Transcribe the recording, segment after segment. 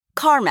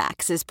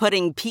CarMax is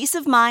putting peace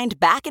of mind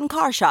back in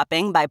car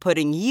shopping by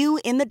putting you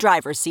in the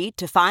driver's seat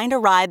to find a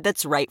ride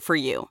that's right for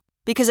you.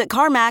 Because at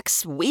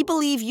CarMax, we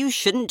believe you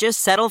shouldn't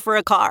just settle for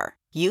a car.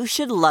 You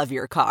should love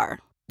your car.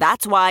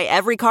 That's why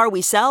every car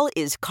we sell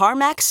is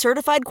CarMax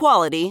certified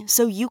quality,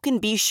 so you can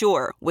be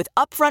sure with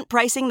upfront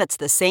pricing that's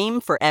the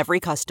same for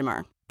every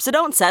customer. So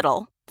don't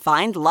settle.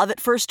 Find love at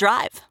first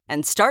drive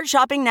and start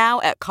shopping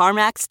now at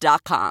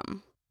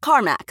CarMax.com.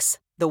 CarMax,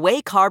 the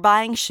way car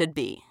buying should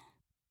be.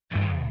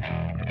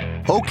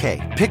 Okay,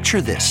 picture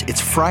this.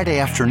 It's Friday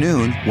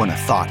afternoon when a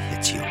thought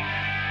hits you.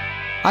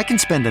 I can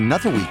spend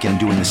another weekend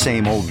doing the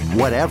same old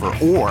whatever,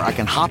 or I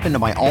can hop into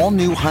my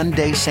all-new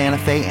Hyundai Santa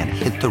Fe and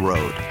hit the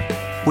road.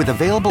 With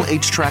available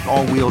H-Track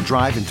all-wheel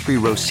drive and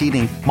 3-row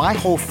seating, my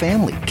whole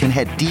family can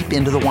head deep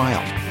into the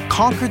wild.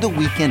 Conquer the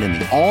weekend in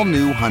the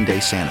all-new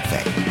Hyundai Santa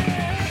Fe.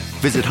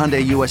 Visit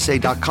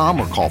HyundaiUSA.com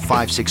or call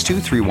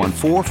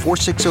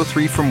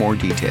 562-314-4603 for more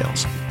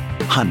details.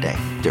 Hyundai,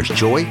 there's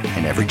joy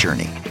in every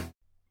journey.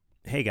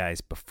 Hey guys,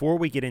 before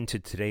we get into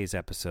today's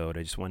episode,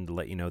 I just wanted to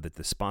let you know that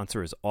the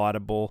sponsor is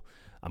Audible.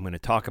 I'm going to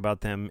talk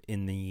about them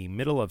in the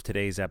middle of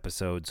today's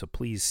episode, so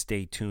please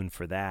stay tuned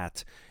for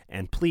that.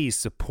 And please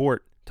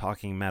support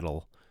Talking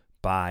Metal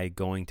by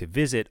going to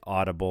visit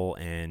Audible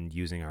and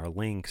using our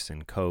links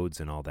and codes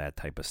and all that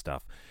type of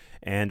stuff.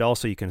 And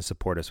also you can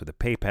support us with a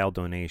PayPal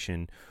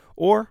donation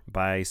or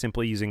by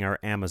simply using our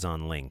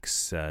Amazon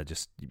links.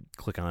 Just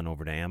click on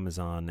over to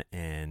Amazon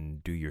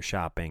and do your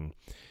shopping.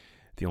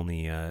 The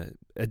only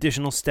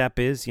additional step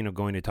is,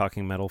 going to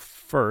Talking Metal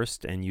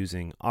first and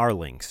using our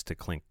links to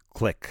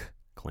click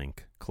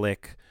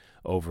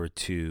over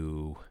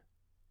to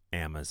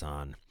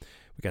Amazon.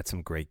 We got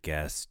some great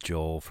guests,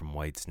 Joel from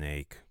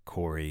Whitesnake,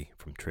 Corey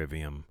from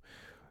Trivium.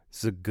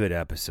 This is a good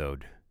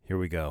episode. Here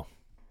we go.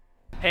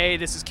 Hey,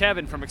 this is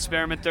Kevin from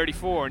Experiment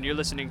 34, and you're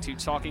listening to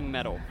Talking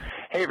Metal.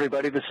 Hey,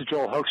 everybody, this is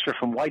Joel Hoekstra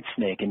from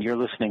Whitesnake, and you're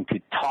listening to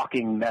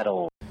Talking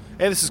Metal.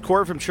 Hey, this is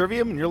Corey from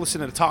Trivium, and you're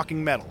listening to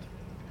Talking Metal.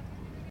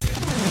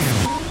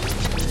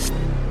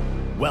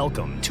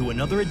 Welcome to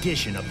another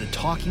edition of the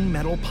Talking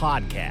Metal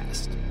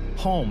Podcast,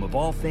 home of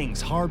all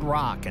things hard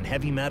rock and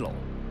heavy metal.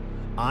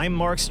 I'm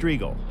Mark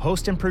Striegel,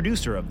 host and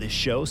producer of this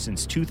show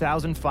since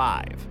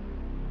 2005.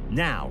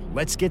 Now,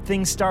 let's get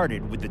things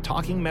started with the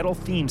Talking Metal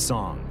theme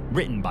song,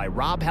 written by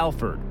Rob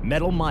Halford,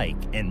 Metal Mike,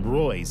 and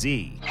Roy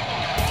Z.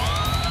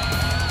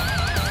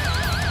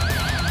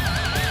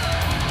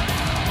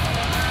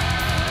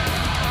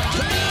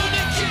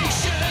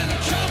 Communication,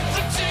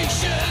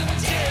 confrontation,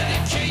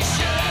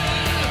 dedication.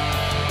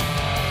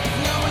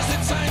 Now is the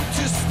time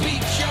to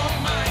speak your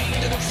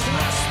mind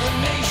across the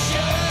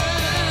nation.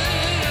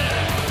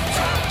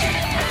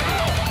 Talking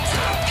Metal,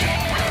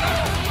 Talking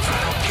Metal,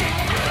 Talking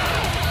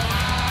Metal.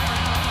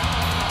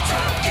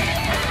 Talking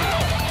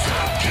Metal,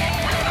 Talking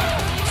Metal,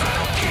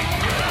 Talking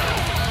Metal.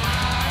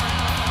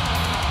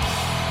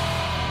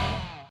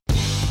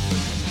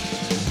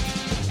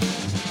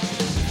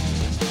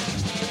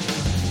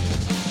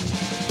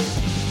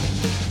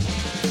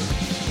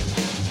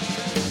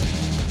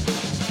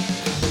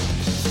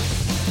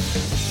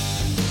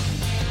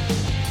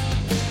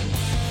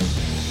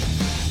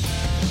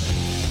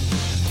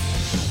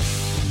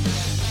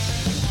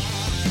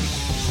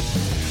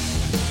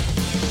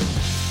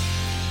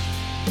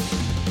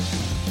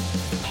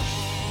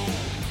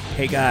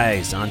 Hey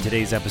guys, on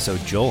today's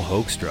episode, Joel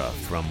Hoekstra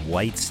from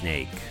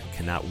Whitesnake.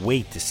 Cannot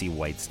wait to see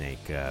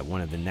Whitesnake.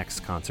 One of the next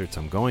concerts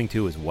I'm going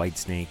to is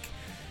Whitesnake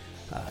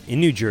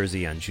in New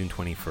Jersey on June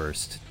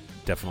 21st.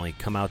 Definitely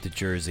come out to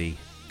Jersey,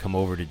 come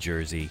over to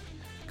Jersey,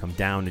 come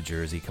down to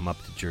Jersey, come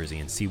up to Jersey,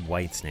 and see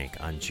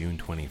Whitesnake on June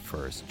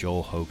 21st.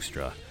 Joel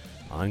Hoekstra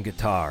on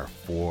guitar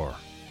for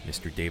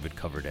Mr. David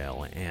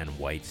Coverdale and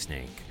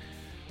Whitesnake.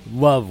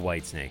 Love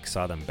Whitesnake.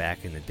 Saw them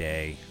back in the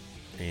day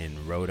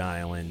in Rhode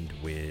Island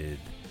with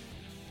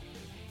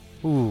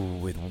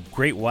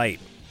Great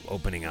White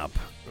opening up.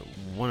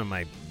 One of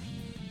my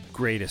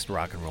greatest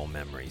rock and roll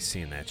memories,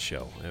 seeing that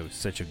show. It was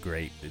such a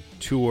great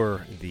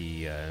tour.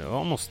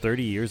 Almost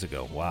 30 years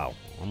ago. Wow,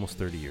 almost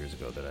 30 years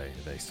ago that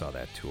I saw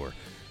that tour.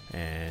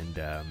 And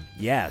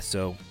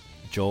so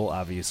Joel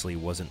obviously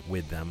wasn't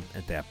with them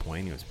at that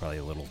point. He was probably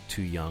a little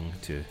too young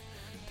to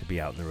be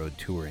out on the road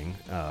touring.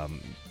 I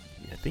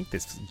think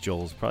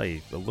Joel's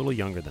probably a little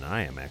younger than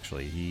I am,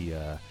 actually. He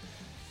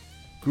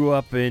grew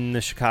up in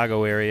the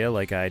Chicago area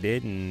like I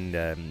did, and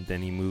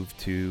then he moved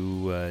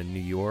to New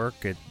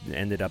York. It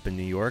ended up in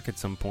New York at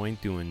some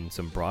point doing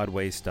some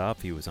Broadway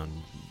stuff. He was on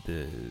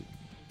the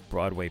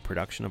Broadway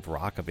production of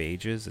Rock of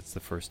Ages. It's the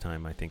first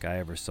time I think I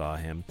ever saw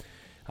him.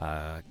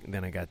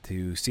 Then I got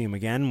to see him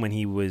again when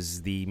he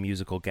was the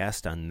musical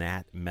guest on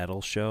That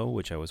Metal Show,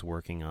 which I was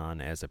working on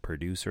as a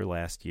producer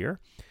last year.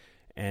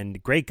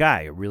 And great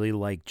guy. I really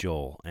like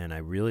Joel, and I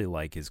really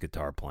like his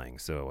guitar playing.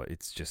 So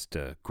it's just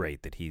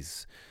great that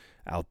he's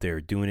out there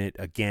doing it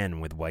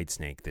again with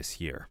Whitesnake this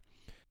year.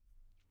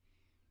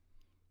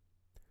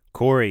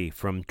 Corey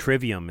from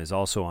Trivium is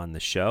also on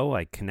the show.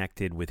 I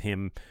connected with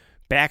him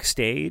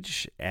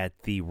backstage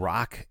at the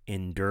Rock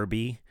in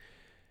Derby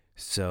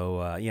So,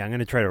 I'm going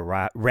to try to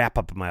wrap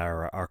up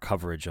our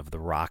coverage of the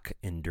Rock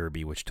and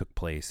Derby, which took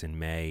place in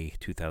May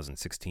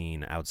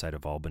 2016 outside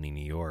of Albany,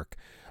 New York,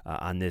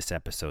 on this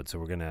episode. So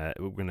we're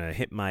gonna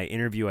hit my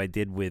interview I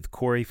did with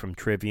Corey from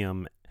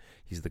Trivium.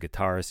 He's the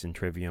guitarist in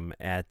Trivium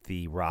at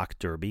the Rock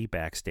Derby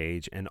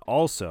backstage. And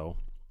also,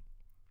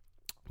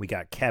 we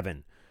got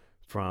Kevin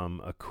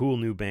from a cool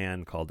new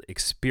band called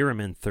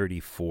Experiment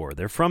 34.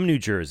 They're from New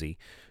Jersey,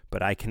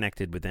 but I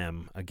connected with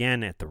them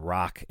again at the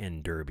Rock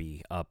and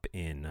Derby up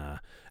in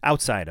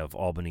outside of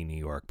Albany, New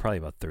York, probably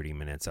about 30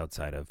 minutes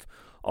outside of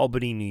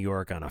Albany, New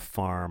York, on a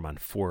farm on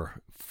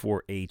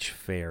 4-H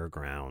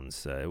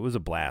fairgrounds. It was a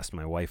blast.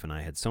 My wife and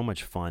I had so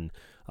much fun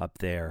up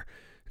there.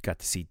 Got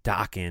to see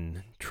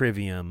Dokken,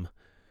 Trivium,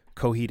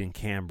 Coheed and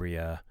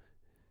Cambria,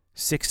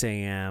 6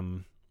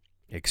 a.m.,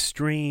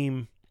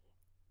 Extreme,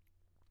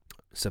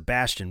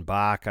 Sebastian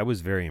Bach. I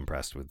was very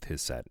impressed with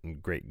his set.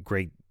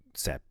 Great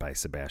set by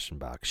Sebastian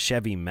Bach.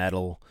 Chevy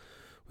Metal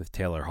with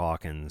Taylor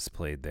Hawkins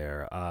played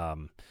there.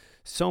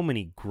 So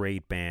many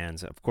great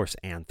bands. Of course,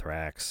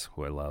 Anthrax,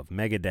 who I love.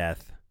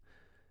 Megadeth.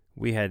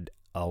 We had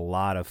a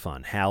lot of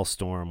fun.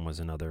 Halstorm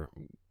was another,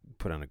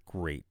 put on a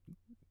great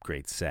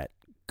set.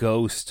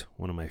 Ghost,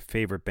 one of my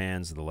favorite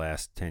bands of the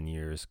last 10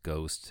 years.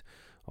 Ghost.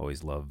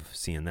 Always love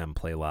seeing them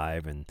play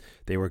live, and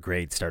they were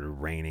great. Started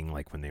raining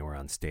like when they were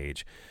on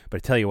stage. But I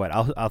tell you what,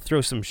 I'll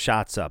throw some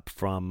shots up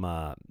from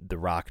the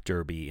Rock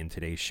Derby in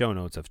today's show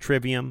notes of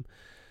Trivium,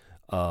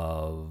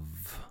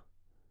 of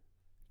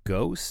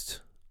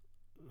Ghost,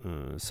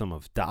 some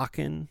of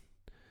Dokken,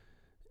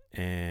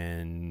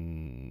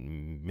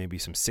 and maybe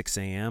some 6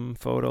 a.m.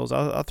 photos.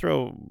 I'll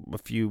throw a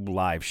few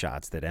live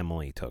shots that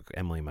Emily,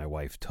 my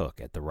wife, took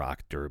at the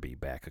Rock Derby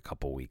back a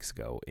couple weeks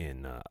ago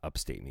in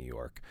upstate New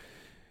York.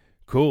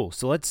 Cool.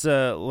 So let's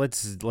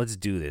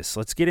do this.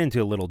 Let's get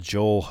into a little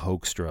Joel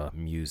Hoekstra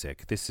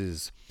music. This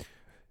is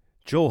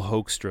Joel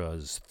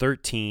Hoekstra's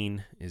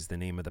 13 is the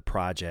name of the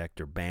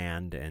project or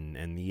band,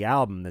 and the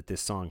album that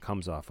this song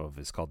comes off of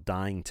is called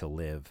Dying to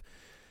Live.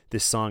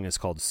 This song is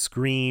called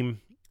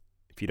Scream.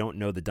 If you don't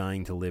know the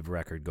Dying to Live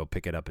record, go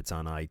pick it up. It's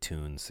on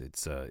iTunes.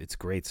 It's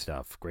great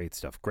stuff.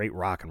 Great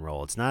rock and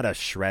roll. It's not a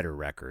shredder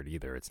record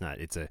either. It's not.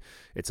 It's a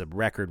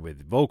record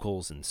with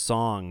vocals and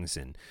songs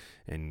and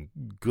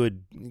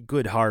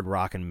good hard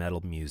rock and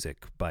metal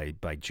music by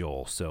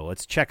Joel. So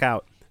let's check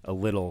out a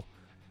little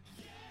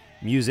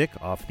music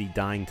off the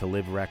Dying to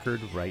Live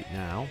record right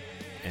now,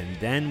 and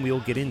then we'll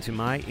get into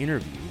my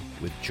interview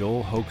with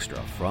Joel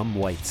Hoekstra from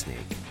Whitesnake.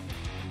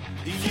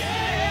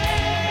 Yeah!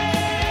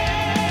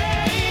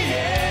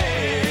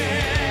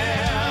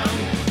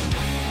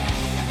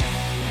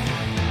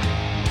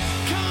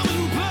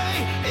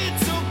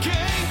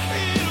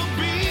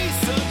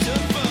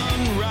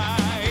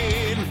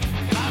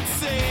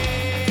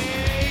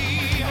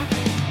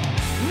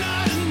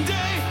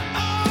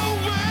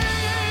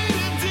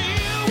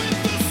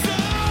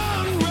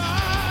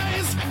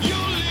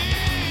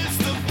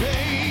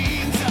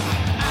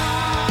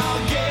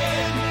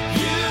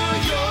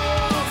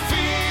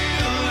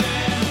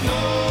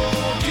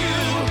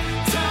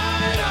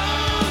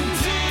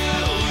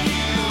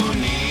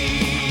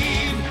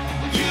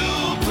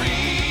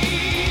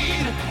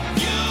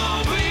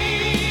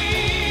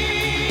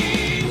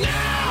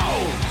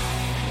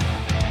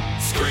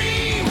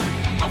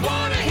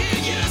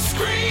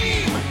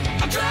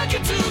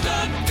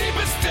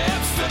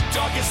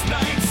 Darkest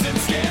nights and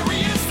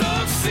scariest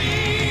of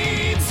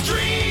scenes.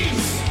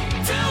 Dreams,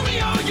 tell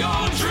me all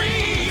your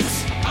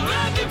dreams. I'll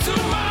add them to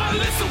my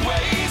list of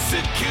ways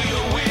to kill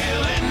your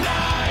will, and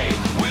I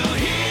will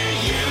hear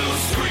you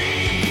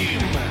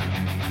scream.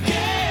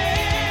 Yeah.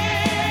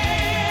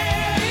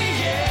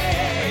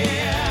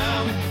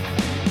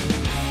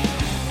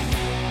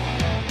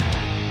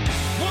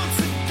 Once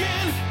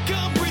again,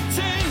 come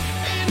pretend,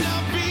 and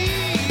I'll be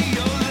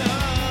your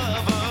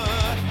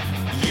lover,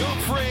 your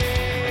friend.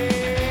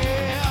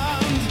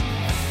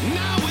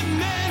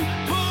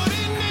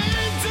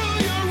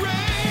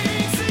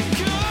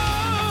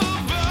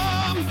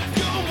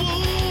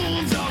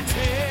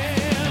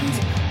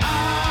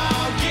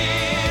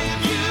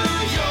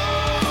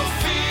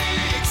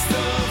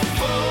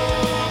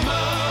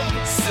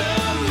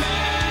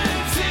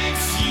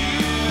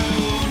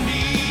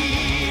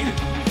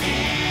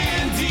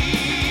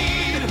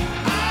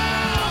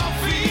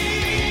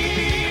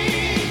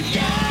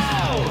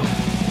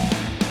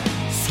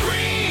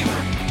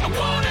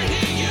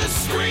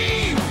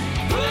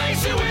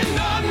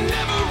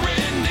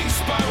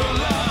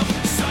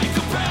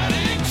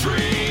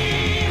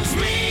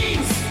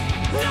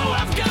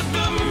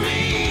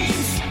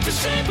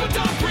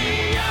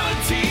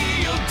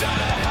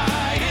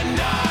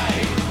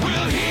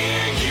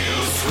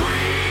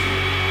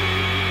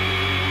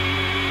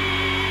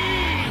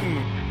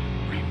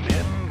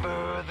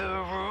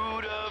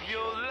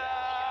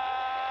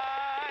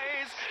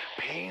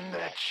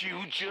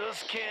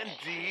 Just can't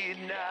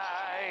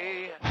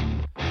deny.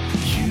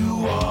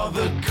 You are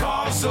the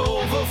cause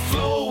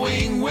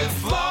overflowing with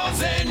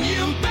flaws, and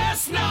you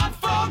best not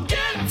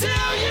forget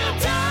till you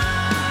die.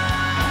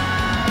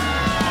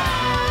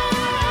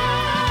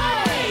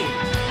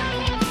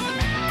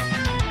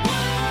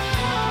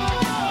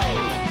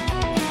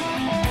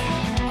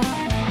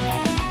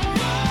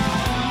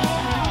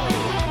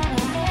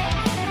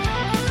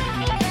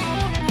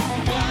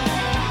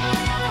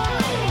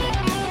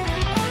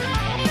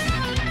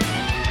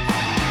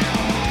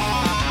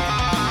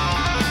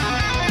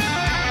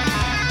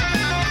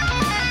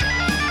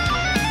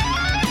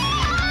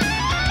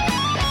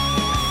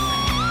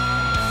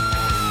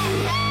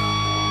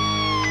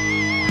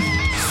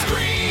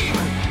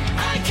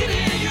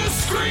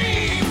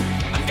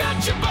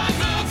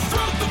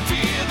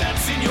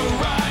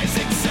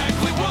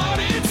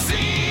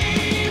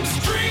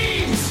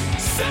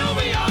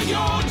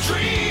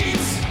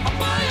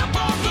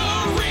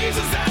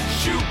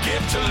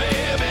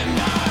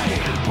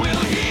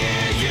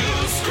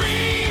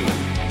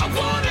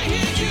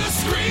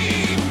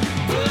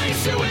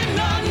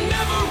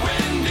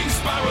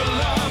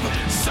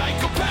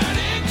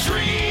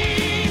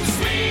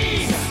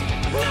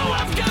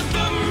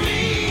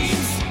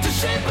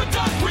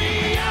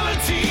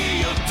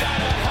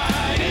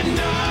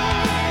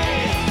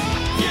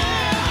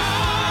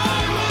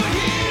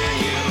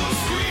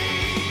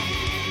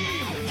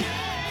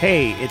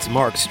 Hey, it's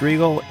Mark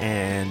Striegel,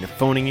 and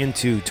phoning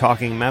into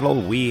Talking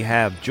Metal, we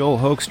have Joel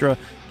Hoekstra.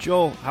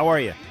 Joel, how are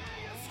you?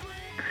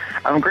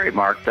 I'm great,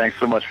 Mark. Thanks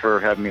so much for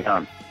having me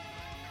on.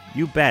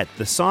 You bet.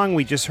 The song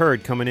we just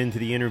heard coming into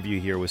the interview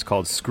here was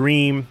called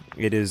Scream.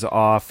 It is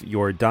off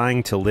your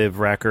Dying to Live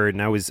record,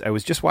 and I was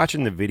just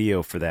watching the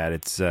video for that.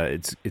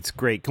 It's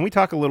great. Can we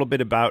talk a little bit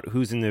about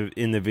who's in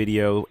the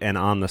video and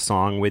on the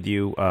song with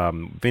you?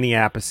 Vinny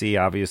Appice,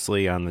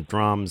 obviously, on the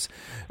drums,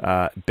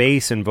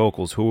 bass and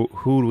vocals. Who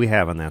do we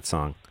have on that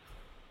song?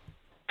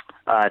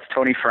 It's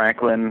Tony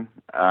Franklin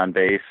on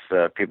bass.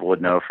 People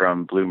would know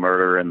from Blue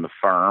Murder and The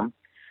Firm.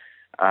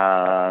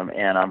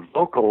 And on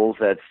vocals,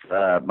 that's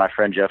my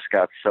friend Jeff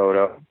Scott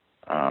Soto,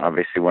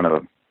 obviously one of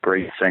the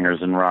great singers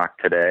in rock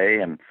today.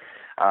 And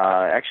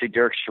actually,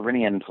 Derek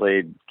Sherinian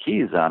played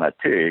keys on it,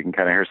 too. You can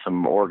kind of hear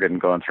some organ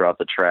going throughout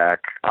the track.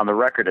 On the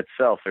record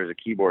itself, there's a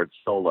keyboard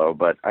solo,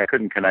 but I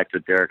couldn't connect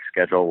with Derek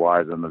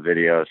schedule-wise in the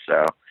video,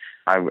 so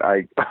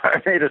I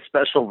made a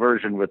special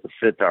version with the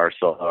sitar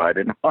solo. I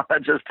didn't want to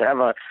just have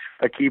a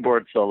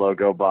keyboard solo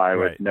go by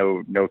with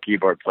no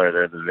keyboard player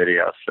there in the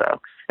video. So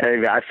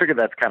anyway, I figured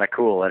that's kind of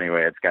cool.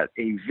 Anyway, it's got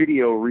a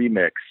video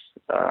remix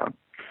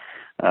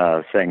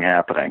thing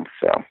happening.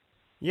 So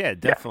yeah,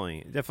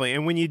 definitely.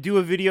 And when you do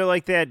a video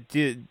like that,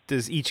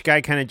 does each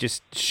guy kind of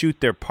just shoot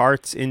their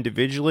parts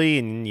individually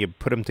and you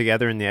put them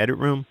together in the edit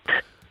room?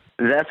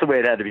 That's the way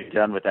it had to be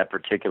done with that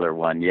particular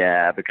one,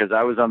 yeah, because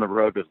I was on the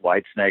road with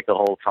Whitesnake the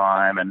whole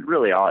time, and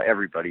really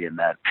everybody in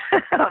that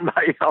on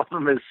my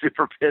album is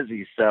super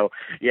busy. So,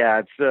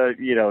 yeah,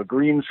 it's,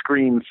 green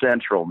screen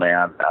central,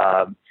 man.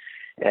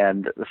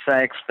 And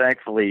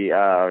thankfully,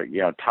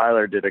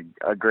 Tyler did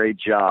a great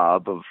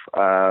job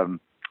of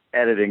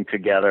editing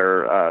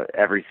together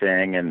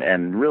everything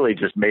and really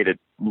just made it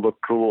look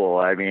cool.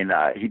 I mean,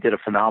 he did a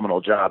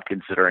phenomenal job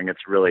considering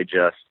it's really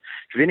just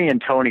Vinny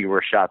and Tony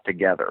were shot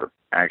together,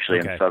 actually,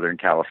 in Southern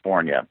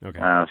California.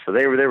 Okay. So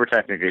they were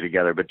technically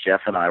together, but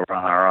Jeff and I were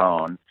on our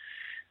own.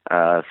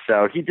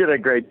 So he did a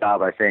great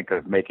job, I think,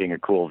 of making a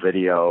cool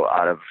video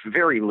out of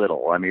very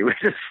little. I mean, we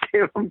just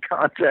gave him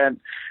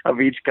content of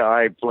each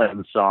guy playing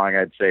the song,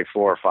 I'd say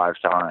 4 or 5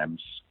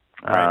 times,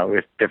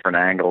 with different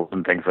angles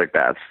and things like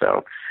that.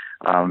 So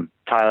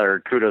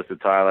Tyler, kudos to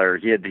Tyler.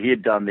 He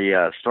had done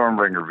the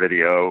Stormbringer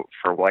video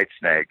for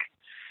Whitesnake,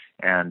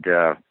 and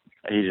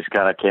he just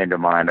kind of came to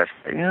mind. I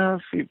said,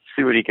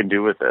 see what he can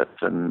do with this,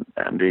 and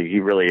he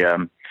really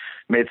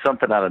made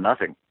something out of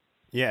nothing.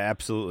 Yeah,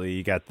 absolutely.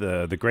 You got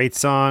the great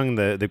song,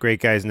 the great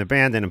guys in the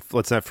band, and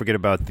let's not forget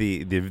about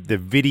the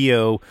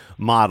video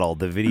model,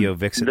 the video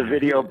vixen. The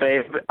video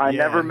babe. I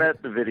never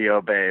met the video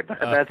babe.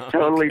 That's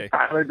totally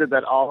Tyler did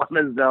that all on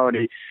his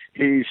own.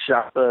 He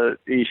shot the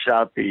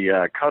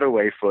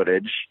cutaway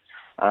footage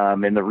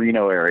in the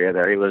Reno area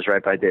there. He lives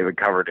right by David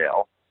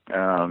Coverdale.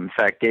 In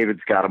fact,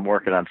 David's got him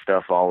working on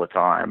stuff all the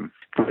time.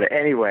 But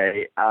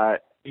anyway,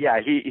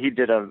 he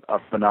did a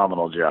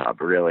phenomenal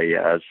job, really.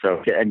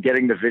 And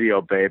getting the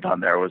video babe on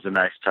there was a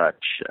nice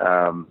touch.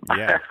 I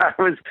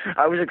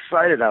was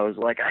excited. I was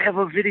like, I have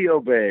a video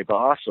babe.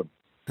 Awesome.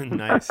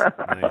 Nice.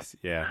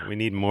 Yeah, we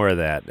need more of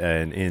that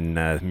in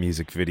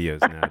music videos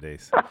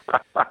nowadays.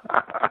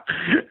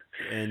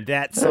 And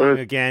that song,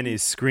 again,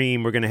 is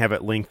Scream. We're going to have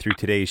it linked through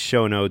today's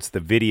show notes.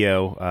 The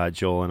video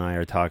Joel and I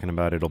are talking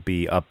about, it'll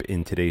be up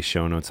in today's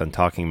show notes on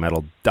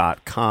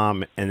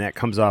TalkingMetal.com. And that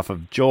comes off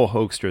of Joel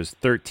Hoekstra's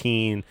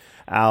 13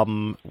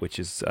 album, which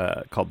is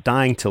called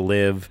Dying to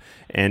Live.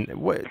 And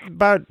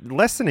about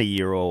less than a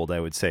year old,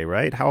 I would say,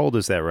 right? How old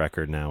is that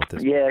record now?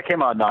 Yeah, it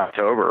came out in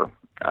October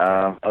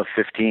of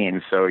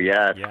 15. So,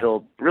 it's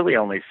still really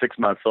only 6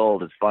 months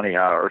old. It's funny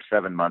how, or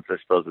 7 months, I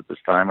suppose, at this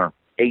time, or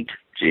 8.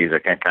 Geez, I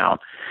can't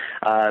count.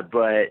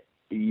 But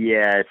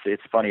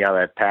it's funny how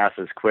that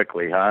passes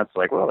quickly, huh? It's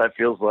like, well, that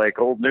feels like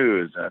old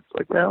news. And it's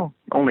like, well,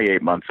 only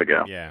 8 months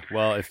ago. Yeah.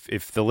 Well,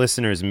 if the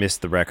listeners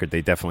missed the record,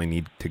 they definitely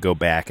need to go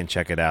back and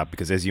check it out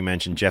because, as you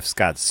mentioned, Jeff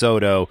Scott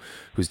Soto,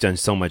 who's done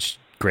so much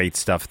great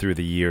stuff through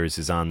the years,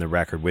 is on the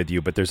record with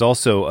you. But there's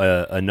also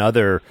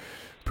another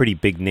pretty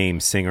big name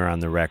singer on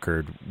the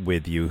record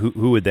with you.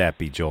 Who would that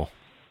be, Joel?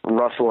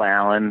 Russell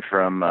Allen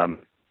from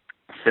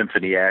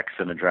Symphony X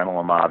and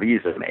Adrenaline Mob.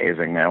 He's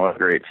amazing, man. What a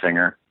great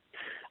singer.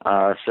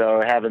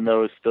 So having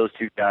those 2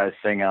 guys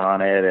sing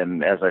on it,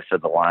 and as I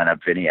said, the lineup,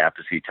 Vinny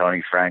Appice,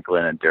 Tony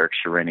Franklin, and Derek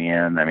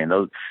Sherinian, I mean,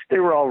 they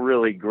were all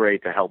really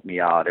great to help me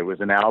out. It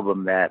was an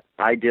album that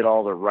I did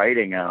all the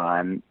writing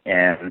on,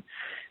 and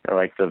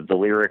like the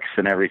lyrics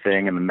and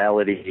everything and the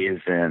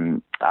melodies,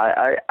 and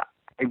I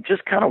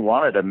just kind of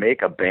wanted to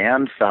make a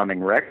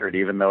band-sounding record,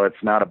 even though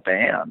it's not a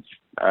band.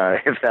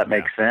 If that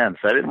makes sense.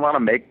 I didn't want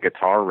to make a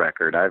guitar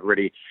record. I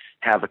already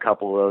have a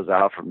couple of those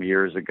out from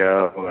years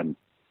ago, and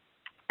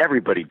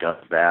everybody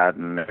does that,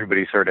 and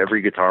everybody's heard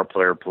every guitar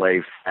player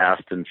play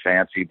fast and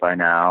fancy by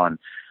now, and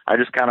I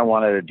just kind of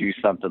wanted to do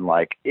something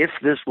like, if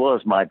this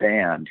was my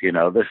band,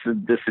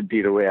 this would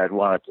be the way I'd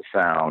want it to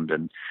sound,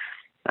 and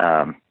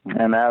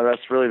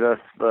that's really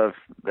the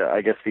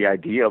I guess the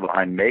idea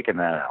behind making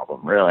that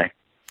album, really.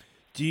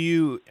 Do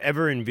you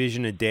ever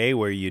envision a day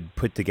where you'd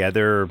put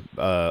together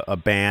a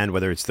band,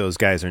 whether it's those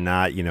guys or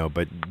not,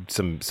 but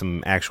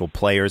some actual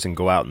players and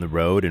go out on the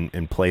road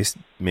and play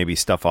maybe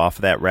stuff off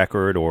of that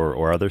record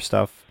or other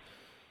stuff?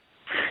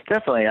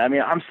 Definitely. I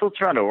mean, I'm still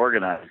trying to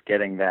organize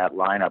getting that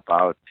lineup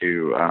out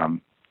to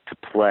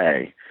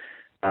play,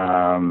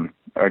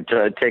 or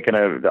taking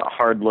a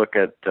hard look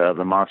at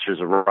the Monsters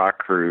of Rock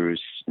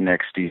cruise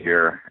next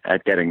year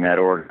at getting that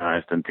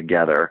organized and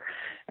together.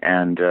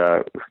 And,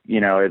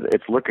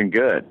 it's looking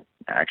good,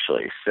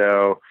 actually.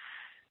 So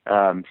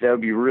that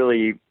would be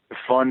really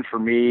fun for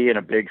me and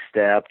a big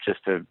step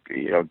just to,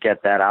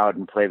 get that out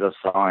and play those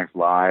songs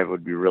live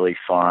would be really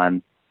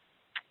fun.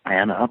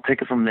 And I'll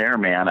take it from there,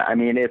 man. I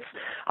mean, it's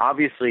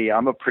obviously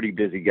I'm a pretty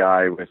busy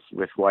guy with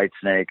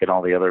Whitesnake and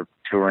all the other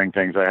touring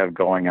things I have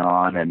going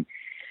on. And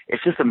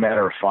it's just a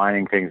matter of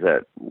finding things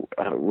that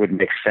would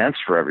make sense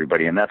for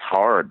everybody. And that's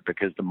hard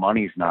because the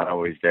money's not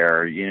always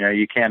there.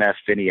 You can't ask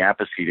Vinny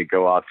Appice to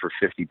go out for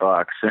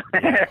 $50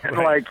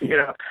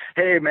 and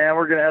hey man,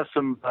 we're going to have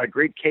some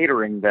great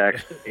catering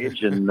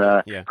backstage and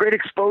great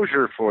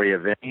exposure for you,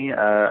 Vinny.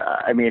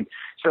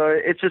 So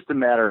it's just a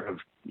matter of,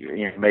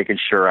 making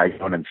sure I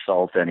don't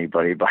insult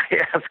anybody by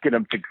asking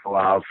them to go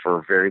out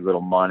for very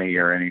little money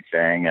or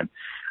anything. And,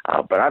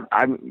 but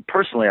I'm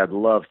personally, I'd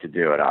love to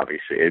do it.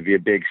 Obviously, it'd be a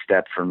big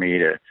step for me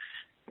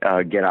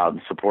to get out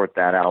and support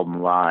that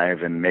album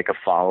live and make a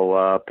follow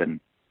up. And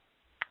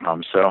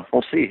so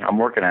we'll see. I'm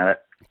working at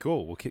it.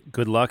 Cool. Well,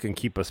 good luck and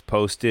keep us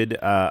posted.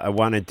 I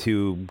wanted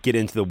to get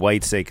into the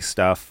Whitesnake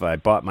stuff. I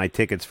bought my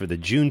tickets for the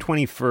June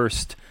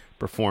 21st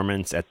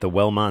performance at the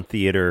Wellmont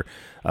Theater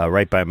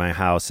right by my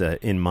house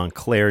in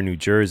Montclair, New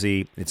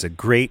Jersey. It's a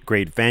great,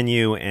 great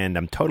venue, and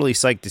I'm totally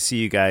psyched to see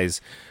you guys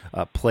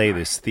play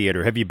this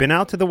theater. Have you been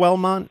out to the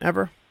Wellmont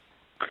ever?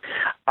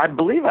 I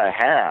believe I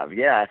have.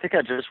 Yeah, I think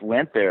I just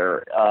went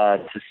there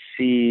to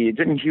see.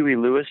 Didn't Huey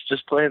Lewis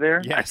just play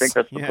there? Yes. I think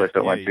that's the place I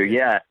went to.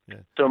 Yeah.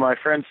 So my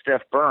friend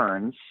Steph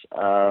Burns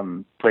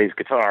plays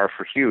guitar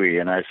for Huey,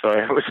 and it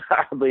was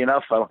oddly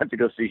enough I went to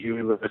go see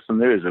Huey Lewis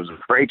and the News. It was a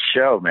great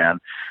show, man.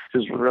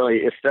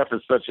 Steph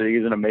is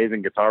he's an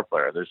amazing guitar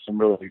player. There's some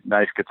really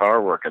nice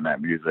guitar work in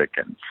that music,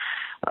 and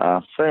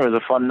so it was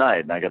a fun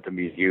night, and I got to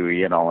meet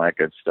Huey and all that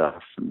good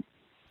stuff. And,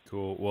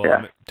 cool. Well,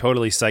 I'm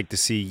totally psyched to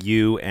see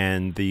you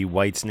and the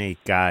Whitesnake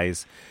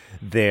guys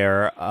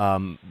there.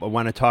 I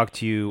want to talk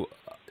to you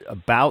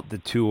about the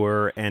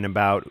tour and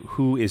about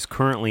who is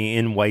currently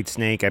in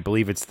Whitesnake. I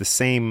believe it's the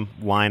same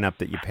lineup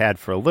that you've had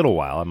for a little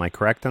while. Am I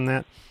correct on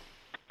that?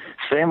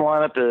 Same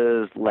lineup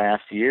as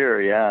last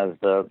year, yeah.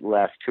 The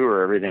last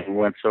tour, everything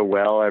went so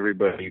well.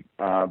 Everybody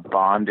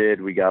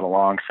bonded. We got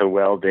along so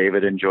well.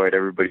 David enjoyed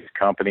everybody's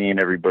company and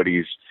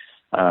everybody's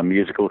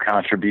musical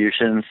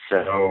contributions.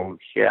 So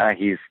yeah,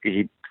 he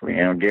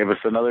gave us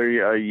another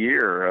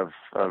year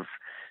of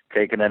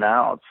taking it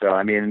out. So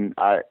I mean,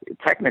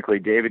 technically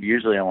David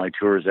usually only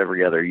tours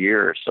every other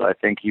year. So I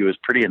think he was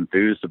pretty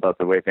enthused about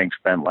the way things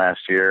went last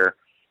year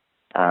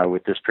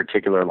with this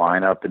particular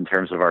lineup in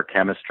terms of our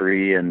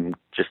chemistry and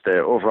just the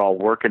overall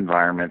work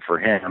environment for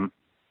him.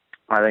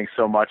 I think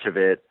so much of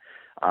it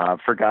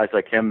for guys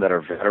like him that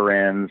are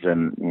veterans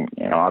and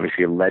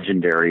obviously a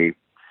legendary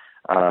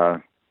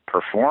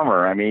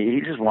performer. I mean,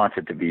 he just wants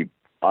it to be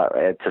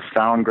to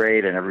sound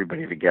great and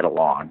everybody to get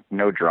along,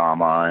 no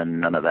drama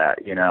and none of that.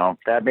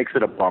 That makes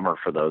it a bummer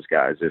for those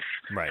guys if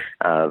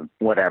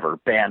whatever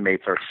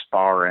bandmates are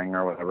sparring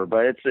or whatever.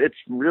 But it's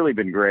really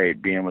been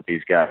great being with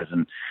these guys.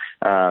 And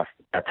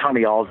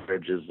Tommy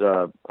Aldridge is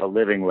a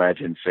living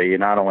legend. So you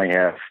not only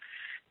have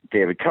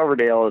David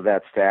Coverdale of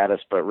that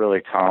status, but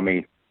really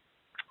Tommy.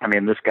 I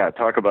mean, this guy,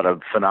 talk about a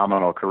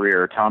phenomenal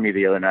career. Tommy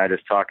the other night is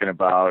talking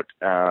about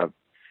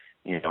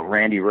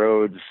Randy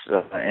Rhoads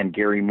and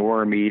Gary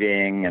Moore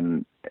meeting,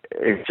 and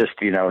it's just,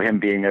 him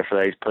being there for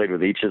that. He's played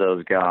with each of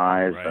those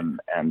guys,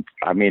 and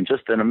I mean,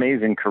 just an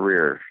amazing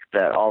career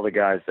that all the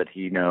guys that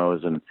he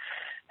knows and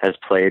has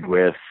played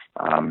with.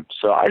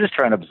 So I just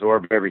try and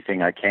absorb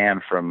everything I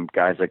can from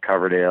guys like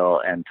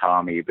Coverdale and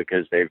Tommy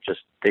because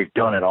they've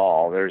done it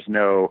all.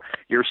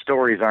 Your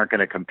stories aren't going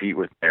to compete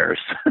with theirs.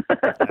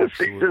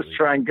 So you just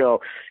try and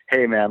go,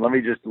 hey man, let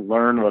me just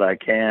learn what I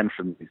can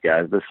from these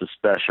guys. This is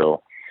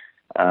special.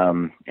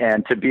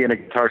 And to be in a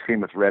guitar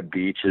team with Reb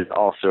Beach is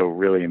also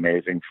really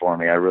amazing for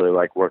me. I really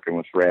like working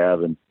with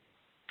Reb,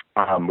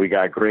 and we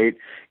got great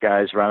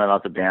guys running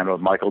out the band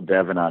with Michael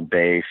Devin on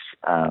bass,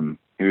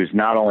 who's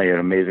not only an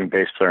amazing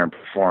bass player and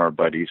performer,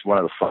 but he's one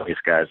of the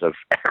funniest guys I've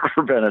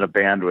ever been in a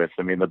band with.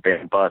 I mean, the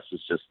band bus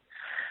is just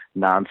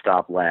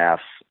nonstop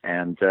laughs.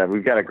 And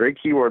we've got a great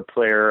keyboard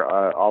player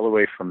all the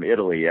way from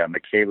Italy,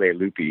 Michele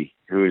Lupi,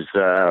 who's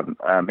an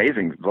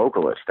amazing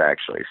vocalist,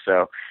 actually.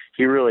 So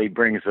he really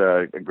brings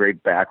a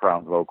great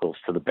background vocals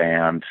to the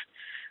band.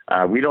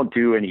 We don't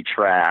do any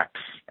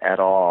tracks at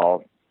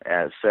all.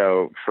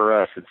 So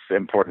for us, it's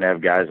important to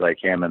have guys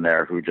like him in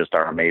there who just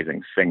are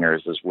amazing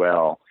singers as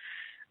well.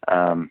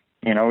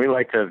 We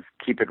like to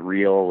keep it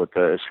real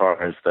as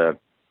far as the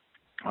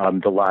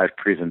live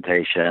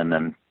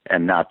presentation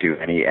and not do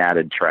any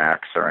added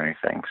tracks or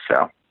anything.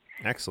 So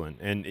Excellent.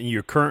 And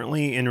you're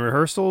currently in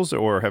rehearsals,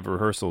 or have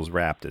rehearsals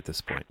wrapped at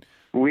this point?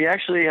 We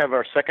actually have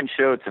our second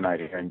show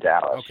tonight here in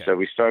Dallas. Okay. So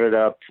we started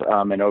up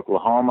in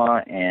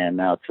Oklahoma, and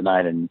now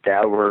tonight in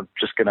Dallas. We're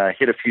just going to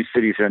hit a few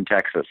cities here in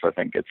Texas. I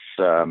think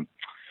it's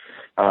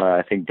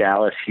I think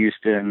Dallas,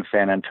 Houston,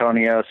 San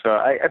Antonio. So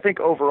I think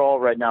overall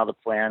right now the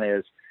plan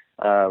is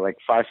like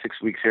 5-6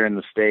 weeks here in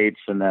the States,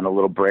 and then a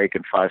little break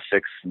in 5-6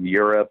 in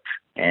Europe.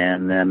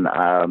 And then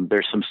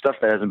there's some stuff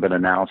that hasn't been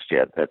announced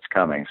yet that's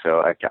coming.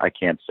 So I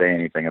can't say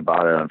anything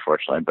about it,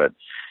 unfortunately. But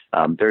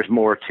there's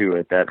more to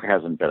it that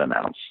hasn't been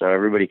announced. So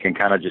everybody can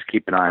kind of just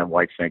keep an eye on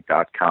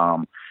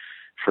Whitesnake.com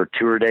for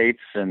tour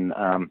dates. And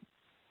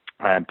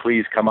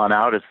please come on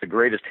out. It's the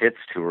greatest hits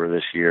tour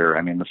this year.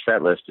 I mean, the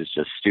set list is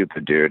just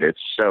stupid, dude.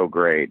 It's so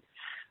great.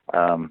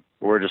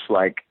 We're just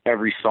like,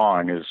 every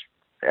song is,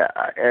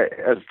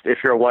 if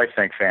you're a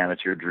Whitesnake fan,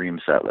 it's your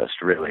dream set list,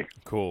 really.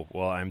 Cool.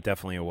 Well, I'm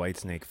definitely a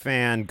Whitesnake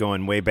fan,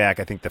 going way back.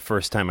 I think the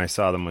first time I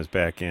saw them was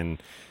back in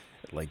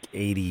like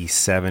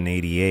 87,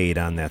 88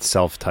 on that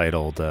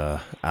self-titled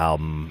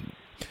album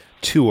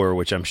Tour,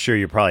 which I'm sure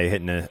you're probably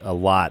hitting a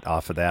lot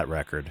off of that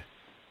record.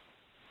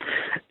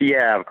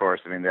 Yeah, of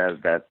course. I mean,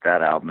 that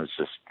album is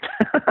just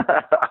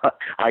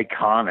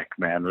iconic,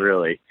 man,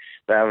 really.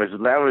 That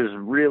was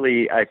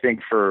really, I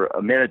think, for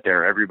a minute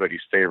there,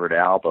 everybody's favorite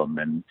album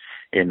in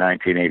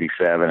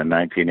 1987 and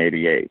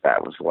 1988.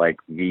 That was like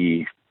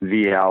the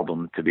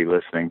album to be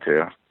listening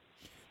to.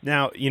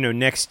 Now,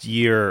 next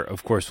year,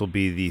 of course, will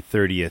be the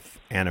 30th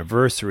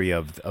anniversary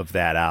of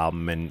that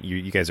album, and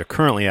you guys are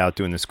currently out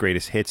doing this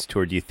greatest hits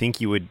tour. Do you think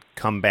you would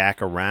come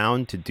back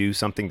around to do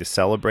something to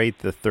celebrate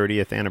the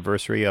 30th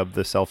anniversary of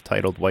the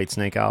self-titled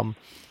Whitesnake album?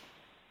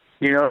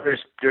 There's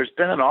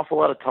been an awful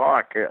lot of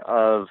talk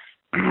of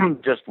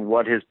just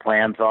what his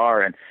plans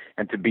are,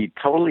 and to be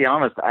totally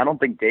honest, I don't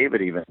think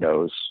David even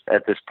knows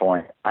at this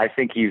point. I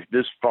think he's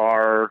this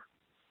far.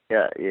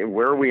 Yeah,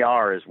 where we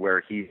are is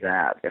where he's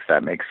at, if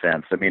that makes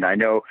sense. I mean, I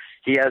know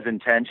he has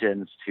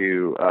intentions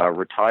to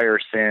retire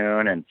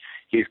soon, and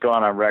he's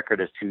gone on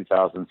record as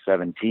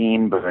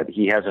 2017, but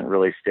he hasn't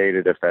really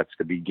stated if that's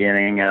the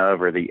beginning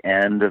of or the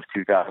end of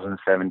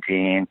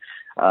 2017.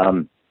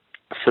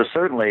 So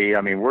certainly,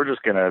 I mean, we're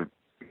just going to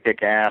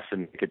kick ass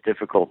and make it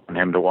difficult for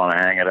him to want to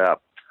hang it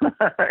up.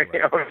 Right.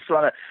 We just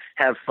want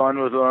to have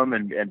fun with him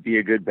and be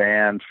a good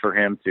band for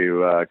him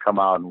to come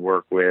out and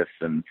work with,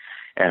 and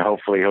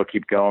hopefully he'll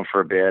keep going for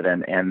a bit.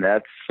 And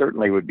that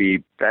certainly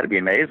that'd be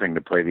amazing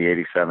to play the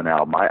 87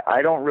 album.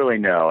 I don't really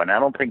know, and I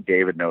don't think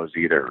David knows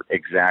either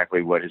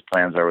exactly what his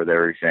plans are with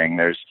everything.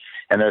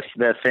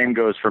 That same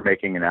goes for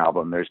making an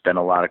album. There's been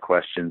a lot of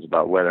questions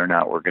about whether or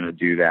not we're going to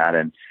do that.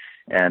 And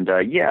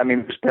yeah, I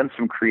mean, there's been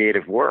some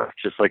creative work,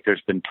 just like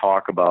there's been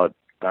talk about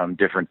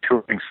different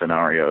touring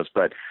scenarios.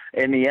 But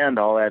in the end,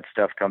 all that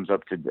stuff comes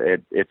up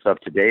to it's up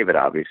to David.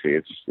 Obviously,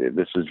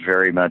 this is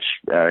very much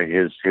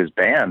his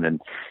band,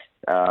 and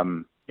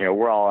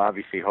we're all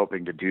obviously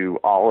hoping to do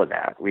all of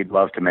that. We'd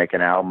love to make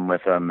an album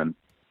with him and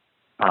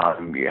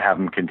have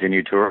him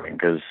continue touring,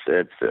 because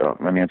it's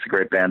a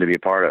great band to be a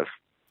part of.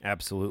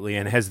 Absolutely.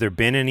 And has there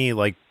been any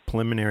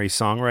preliminary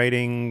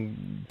songwriting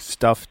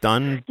stuff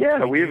done?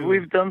 Yeah,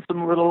 we've done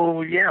some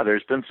little. Yeah,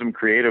 there's been some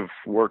creative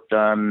work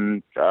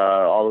done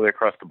all the way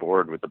across the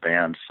board with the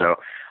band. So,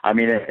 I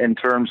mean, in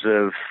terms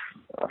of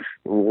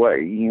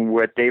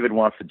what David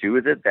wants to do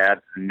with it,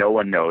 that no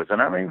one knows,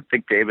 and I don't even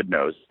think David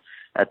knows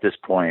at this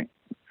point.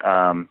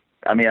 I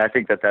mean, I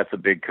think that's a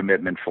big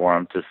commitment for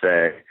him to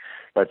say,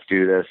 let's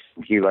do this.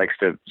 He likes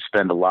to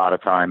spend a lot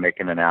of time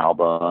making an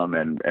album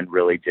and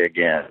really dig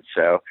in.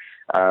 So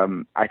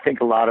I think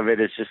a lot of it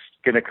is just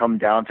going to come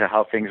down to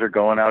how things are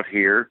going out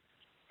here,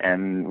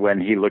 and when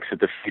he looks at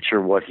the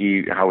future,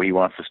 how he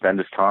wants to spend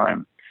his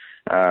time.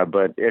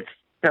 But it's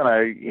kind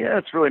of,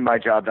 it's really my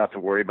job not to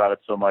worry about it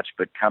so much,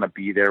 but kind of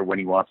be there when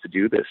he wants to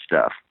do this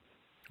stuff.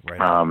 Right.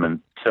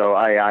 And so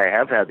I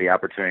have had the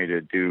opportunity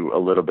to do a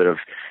little bit of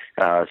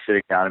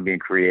sitting down and being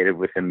creative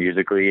with him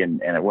musically,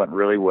 and it went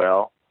really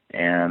well.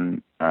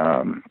 And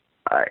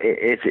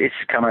it's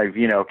kind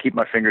of, keep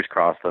my fingers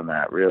crossed on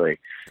that, really,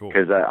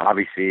 because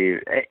obviously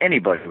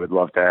anybody would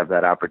love to have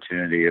that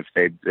opportunity if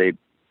they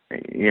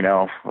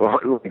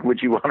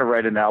would you want to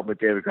write an album with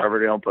David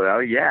Coverdale and put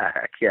out? Yeah,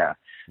 heck yeah.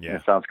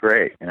 It sounds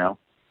great, Now,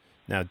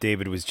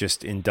 David was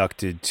just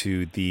inducted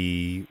to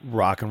the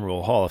Rock and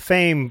Roll Hall of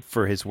Fame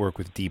for his work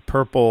with Deep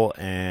Purple,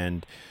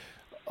 and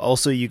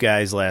also you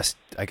guys last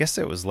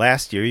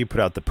year, you put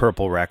out the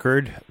Purple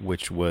record,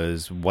 which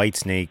was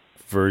Whitesnake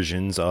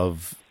versions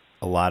of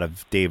a lot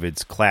of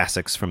David's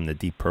classics from the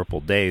Deep Purple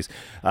days.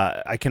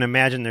 I can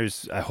imagine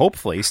there's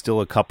hopefully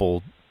still a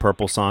couple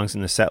Purple songs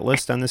in the set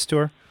list on this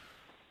tour.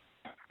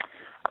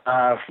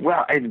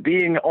 Well, it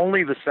being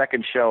only the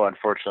second show,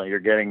 unfortunately, you're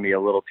getting me a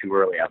little too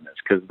early on this,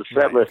 because the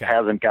set list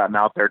hasn't gotten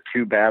out there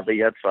too badly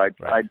yet, so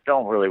I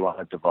don't really want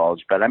to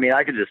divulge. But I mean,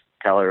 I could just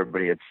tell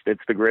everybody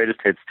it's the greatest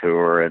hits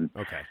tour, and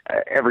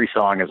every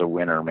song is a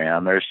winner,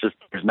 man. There's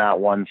not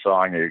one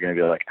song that you're going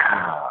to be like,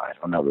 I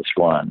don't know this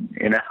one,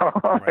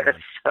 Right.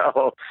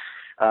 So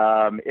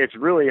It's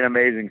really an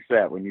amazing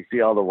set. When you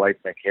see all the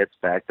Whitesnake hits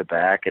back to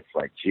back, it's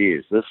like,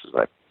 geez, this is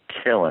a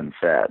killing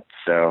set.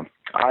 So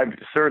I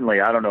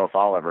don't know if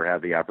I'll ever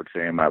have the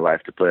opportunity in my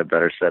life to play a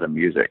better set of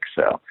music.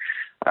 So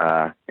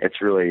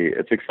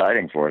it's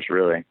exciting for us,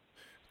 really.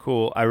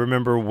 Cool. I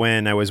remember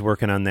when I was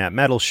working on that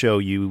metal show,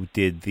 you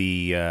did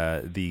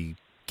the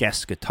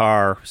guest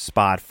guitar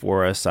spot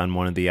for us on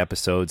one of the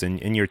episodes,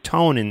 and your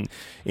tone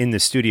in the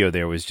studio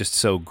there was just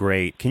so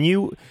great. Can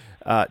you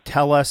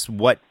tell us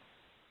what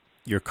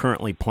you're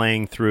currently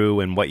playing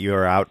through and what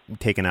you're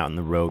taking out on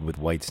the road with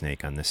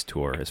Whitesnake on this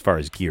tour as far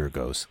as gear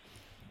goes?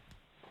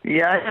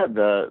 Yeah, I had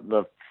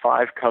the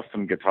 5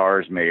 custom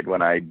guitars made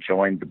when I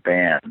joined the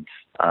band.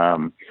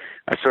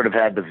 I sort of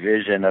had the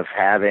vision of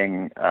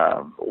having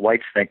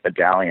Whitesnake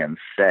medallions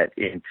set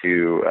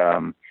into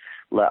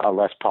a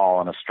Les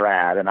Paul and a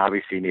Strat, and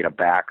obviously you need a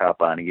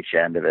backup on each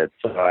end of it.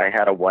 So I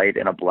had a white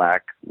and a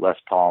black Les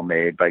Paul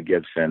made by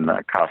Gibson,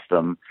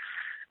 custom,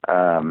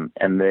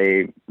 and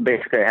they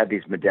basically had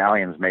these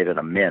medallions made in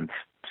a mint,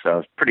 so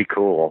it's pretty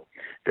cool.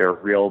 They're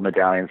real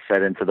medallions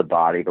set into the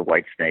body, the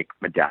Whitesnake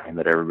medallion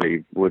that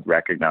everybody would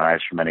recognize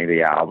from any of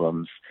the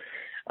albums.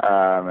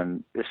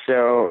 And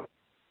so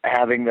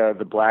having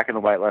the black and the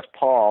white Les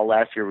Paul,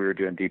 last year we were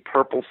doing Deep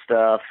Purple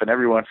stuff, and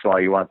every once in a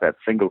while you want that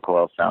single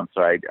coil sound.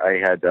 So I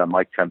had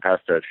Mike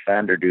Tempesta at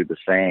Fender do the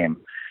same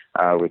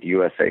with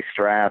USA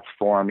Strats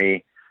for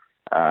me,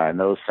 and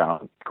those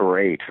sound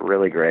great,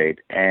 really great.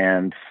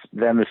 And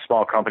then this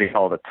small company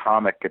called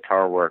Atomic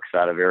Guitar Works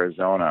out of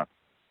Arizona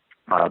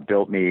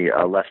built me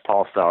a Les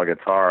Paul style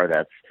guitar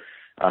that's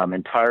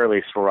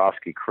entirely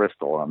Swarovski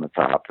crystal on the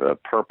top,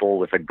 purple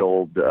with a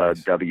gold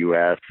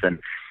WS, and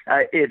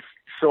it's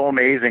so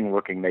amazing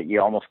looking that you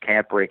almost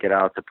can't break it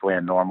out to play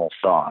a normal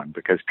song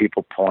because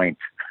people point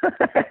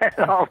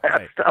and all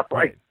that stuff.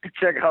 Like,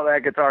 check out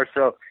that guitar.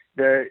 So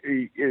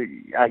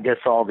I guess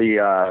all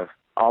the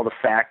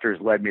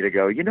factors led me to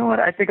go, you know what?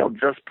 I think I'll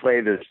just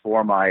play this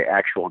for my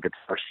actual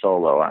guitar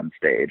solo on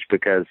stage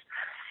because,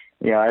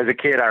 as a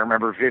kid, I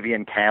remember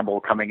Vivian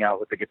Campbell coming out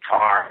with the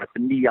guitar with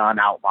the neon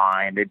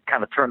outline. They'd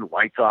kind of turn the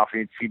lights off and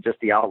you'd see just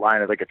the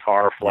outline of the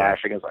guitar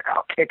flashing. It was like,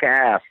 oh, kick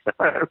ass.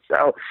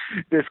 So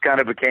this kind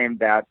of became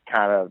that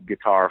kind of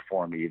guitar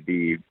for me,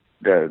 the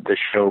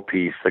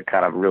showpiece, the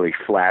kind of really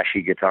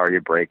flashy guitar you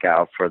break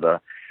out for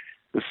the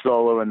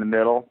solo in the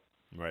middle.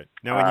 Right.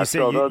 Now, when you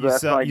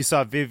say you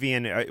saw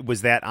Vivian,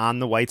 was that on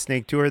the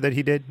Whitesnake tour that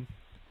he did?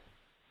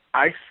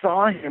 I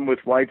saw him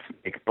with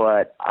Whitesnake,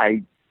 but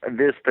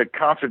the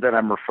concert that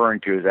I'm referring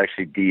to is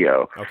actually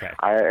Dio. Okay.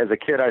 As a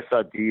kid, I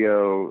saw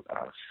Dio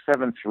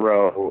 7th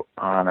row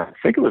on, I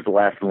think it was the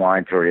Last in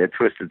Line tour. He had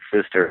Twisted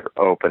Sister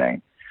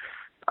opening.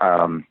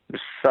 It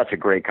was such a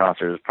great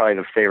concert. It was probably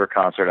the favorite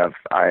concert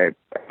I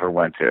ever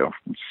went to.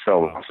 It's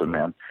so awesome,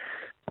 man.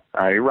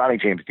 Ronnie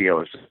James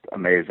Dio is just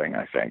amazing,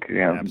 I think.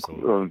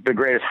 Absolutely. The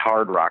greatest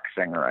hard rock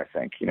singer, I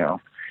think. He's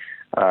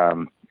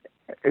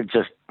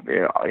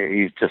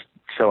just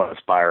so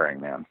inspiring,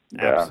 man.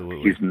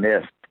 Absolutely. He's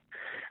missed.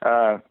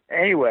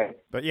 Anyway.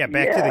 But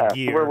back to the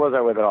gear. Where was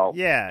I with it all?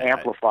 Yeah.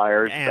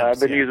 Amplifiers.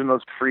 I've been using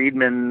those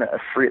Friedman.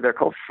 They're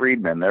called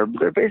Friedman. They're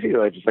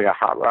basically just like a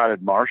hot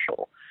rodded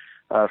Marshall.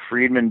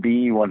 Friedman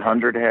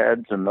B100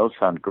 heads, and those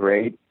sound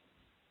great.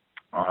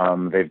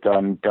 They've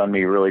done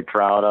me really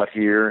proud out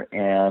here,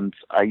 and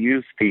I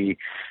use the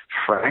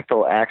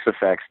fractal axe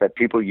effects that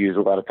people use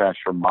a lot of times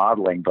for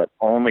modeling, but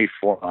only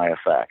for my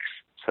effects.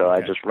 So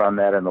I just run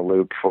that in the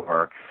loop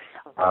for.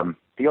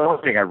 The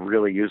only thing I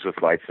really use with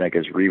Whitesnake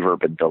is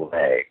reverb and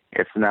delay.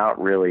 It's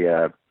not really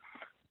a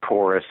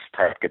chorus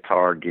type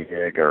guitar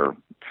gig or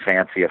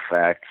fancy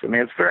effects. I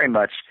mean, it's very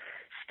much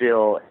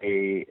still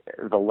the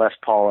Les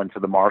Paul into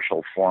the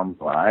Marshall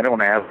formula. I don't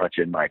have much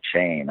in my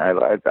chain.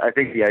 I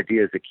think the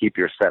idea is to keep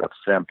your setup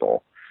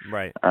simple.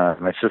 Right.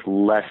 It's just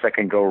less that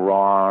can go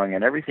wrong,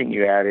 and everything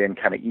you add in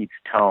kind of eats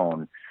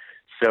tone.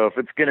 So if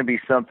it's going to be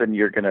something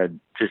you're going to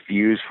just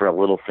use for a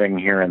little thing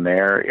here and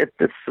there,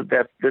 this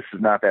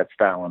is not that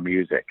style of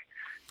music.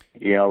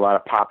 A lot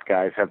of pop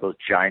guys have those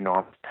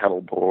ginormous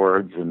pedal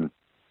boards and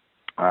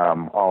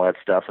all that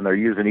stuff, and they're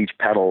using each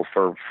pedal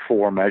for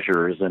 4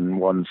 measures in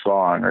one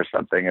song or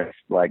something. It's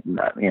like,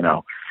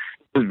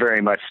 it's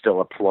very much still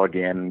a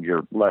plug-in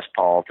your Les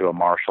Paul to a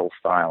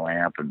Marshall-style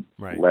amp and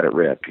let it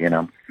rip,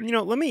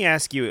 let me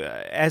ask you,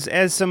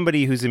 as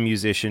somebody who's a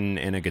musician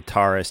and a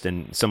guitarist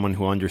and someone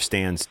who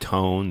understands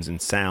tones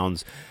and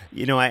sounds,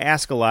 I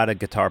ask a lot of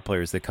guitar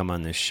players that come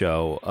on this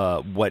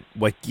show what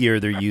gear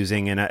they're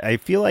using, and I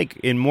feel like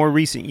in more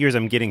recent years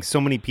I'm getting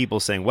so many people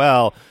saying,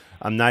 well,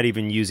 I'm not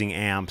even using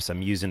amps.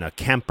 I'm using a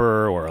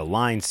Kemper or a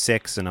Line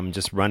 6, and I'm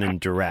just running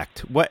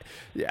direct.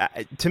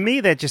 To me,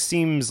 that just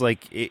seems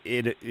like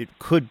it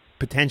could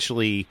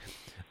potentially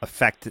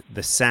affect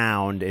the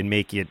sound and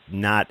make it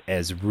not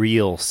as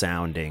real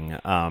sounding,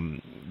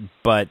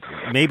 but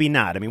maybe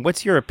not. I mean,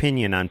 what's your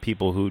opinion on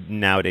people who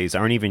nowadays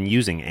aren't even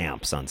using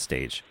amps on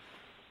stage?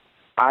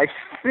 I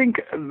think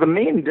the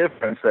main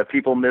difference that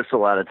people miss a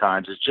lot of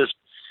times is just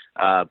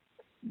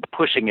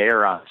pushing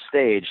air on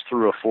stage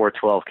through a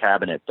 412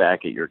 cabinet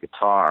back at your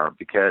guitar,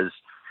 because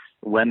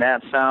when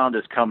that sound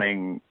is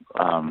coming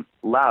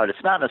loud,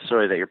 it's not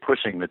necessarily that you're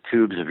pushing the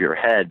tubes of your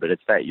head, but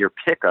it's that your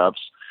pickups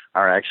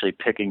are actually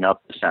picking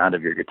up the sound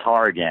of your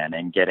guitar again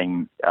and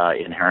getting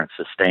inherent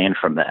sustain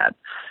from that.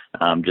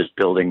 Just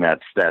building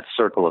that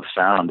circle of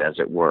sound, as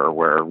it were,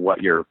 where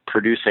what you're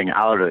producing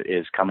out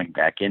is coming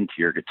back into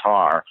your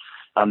guitar.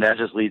 That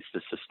just leads to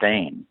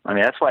sustain. I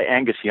mean, that's why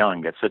Angus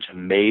Young gets such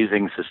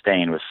amazing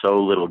sustain with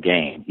so little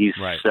gain. He's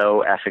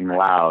so effing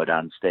loud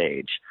on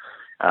stage.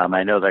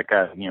 I know that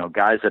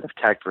guys that have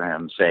teched for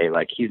him say,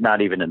 like, he's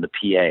not even in the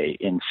PA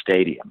in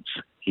stadiums.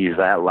 He's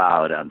that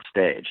loud on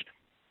stage.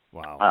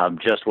 Wow.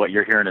 Just what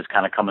you're hearing is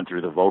kind of coming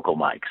through the vocal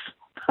mics.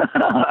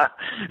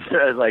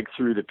 Like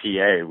through the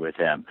PA with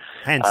him.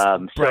 Hence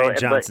Brian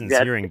Johnson's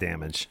hearing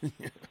damage.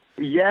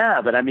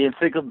 Yeah, but I mean,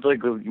 think of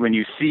like when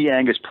you see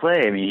Angus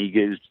play. I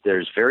mean,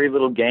 there's very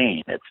little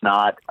gain. It's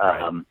not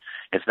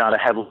a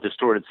heavily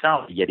distorted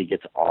sound, yet he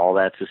gets all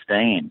that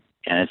sustain,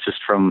 and it's just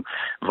from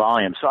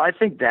volume. So I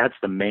think that's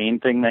the main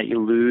thing that you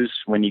lose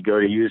when you go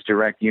to use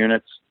direct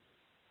units.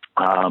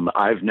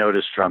 I've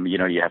noticed from,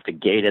 you have to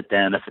gate it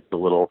then if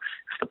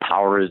the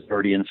power is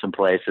dirty in some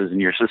places,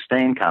 and your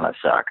sustain kind of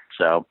sucks.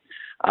 So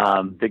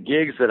the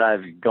gigs that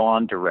I've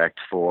gone direct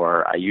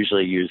for, I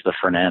usually use the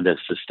Fernandez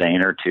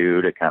sustainer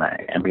too to kind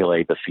of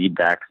emulate the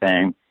feedback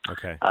thing.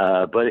 Okay.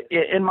 But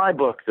in my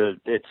book,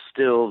 it's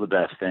still the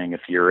best thing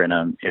if you're in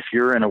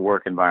a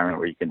work environment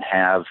where you can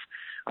have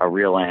a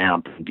real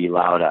amp and be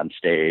loud on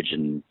stage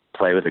and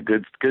play with a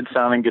good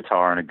sounding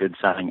guitar and a good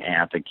sounding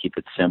amp and keep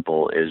it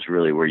simple is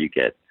really where you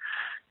get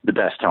the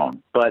best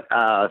tone. But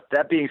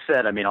that being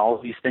said, I mean, all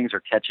of these things are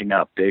catching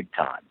up big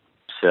time.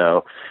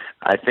 So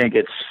I think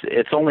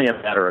it's only a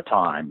matter of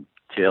time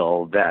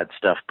till that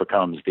stuff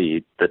becomes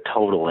the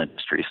total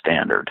industry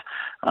standard.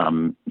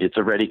 It's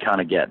already kind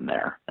of getting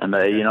there. And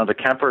the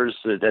Kempers,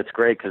 that's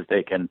great because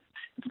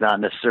it's not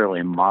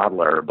necessarily a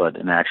modeler, but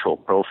an actual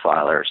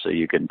profiler. So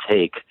you can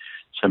take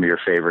some of your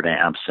favorite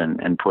amps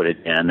and put it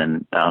in.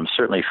 And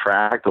certainly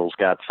Fractal's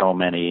got so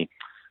many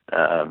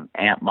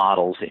amp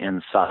models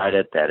inside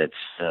it that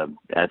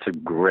that's a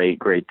great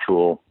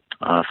tool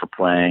for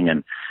playing.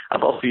 And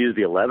I've also used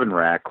the 11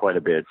 rack quite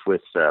a bit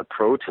with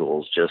Pro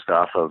Tools, just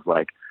off of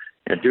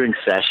doing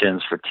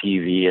sessions for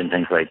TV and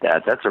things like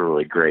that. That's a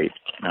really great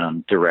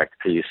direct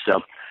piece.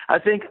 So I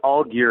think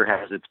all gear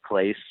has its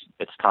place,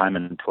 its time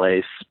and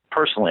place.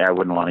 Personally, I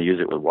wouldn't want to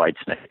use it with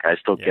Whitesnake. I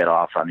still get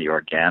off on the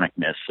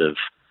organicness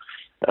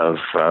of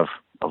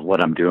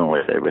what I'm doing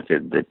with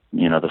it,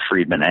 the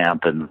Friedman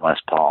amp and Les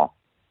Paul.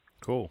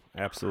 Cool,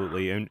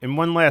 absolutely. And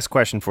one last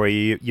question for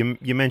you.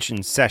 You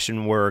mentioned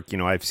session work.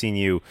 I've seen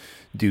you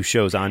do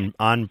shows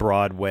on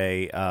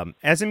Broadway.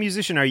 As a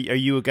musician, are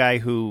you a guy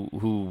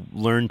who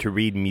learned to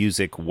read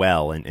music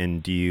well?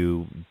 And do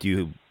you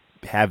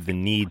have the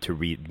need to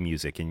read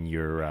music in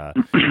your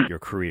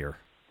career?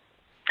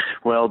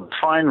 Well,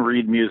 define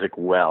read music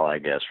well, I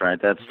guess, right?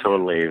 That's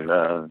totally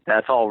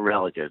that's all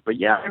relative. But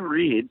yeah, I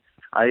read.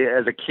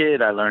 As a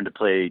kid, I learned to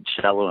play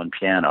cello and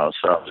piano,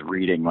 so I was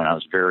reading when I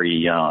was very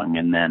young.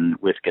 And then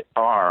with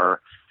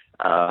guitar,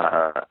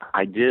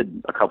 I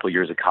did a couple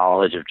years of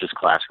college of just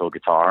classical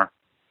guitar.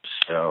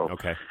 So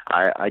okay.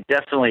 I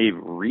definitely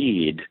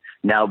read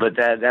now, but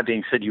that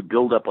being said, you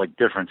build up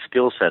different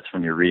skill sets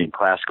when you're reading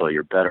classical.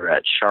 You're better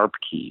at sharp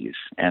keys.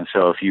 And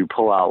so if you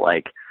pull out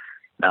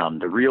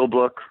the real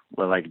book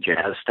with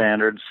jazz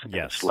standards,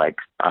 yes,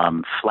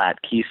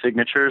 flat key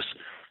signatures,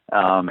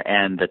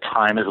 and the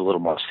time is a little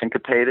more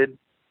syncopated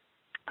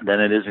than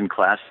it is in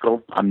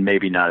classical. I'm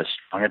maybe not as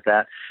strong at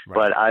that,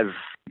 right.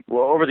 But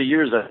over the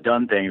years, I've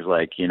done things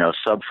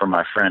sub for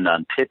my friend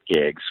on pit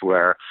gigs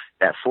where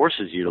that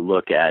forces you to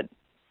look at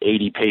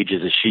 80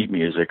 pages of sheet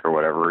music or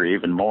whatever, or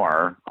even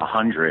more,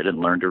 100, and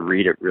learn to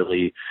read it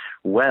really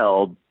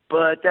well.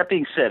 But that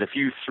being said, if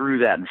you threw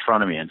that in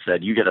front of me and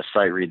said, you get a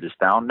sight read this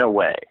down, no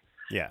way.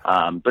 Yeah.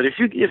 But if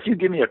you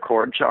give me a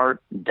chord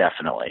chart,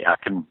 definitely I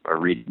can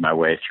read my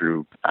way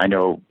through. I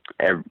know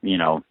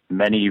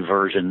many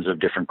versions of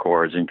different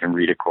chords and can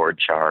read a chord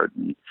chart.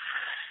 And,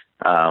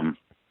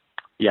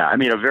 yeah, I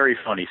mean, a very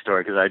funny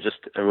story because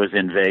I was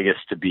in Vegas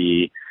to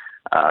be.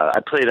 I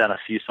played on a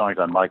few songs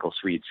on Michael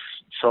Sweet's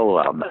solo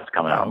album that's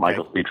coming out. Okay.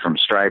 Michael Sweet from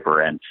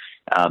Stryper, and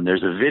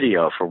there's a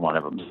video for one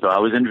of them. So I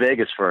was in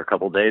Vegas for a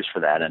couple of days for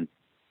that, and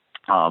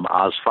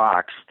Oz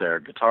Fox, their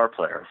guitar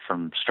player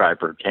from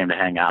Stryper, came to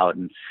hang out,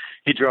 and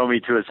he drove me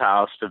to his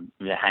house to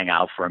hang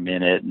out for a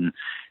minute.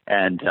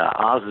 And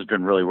Oz has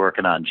been really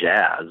working on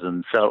jazz,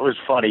 and so it was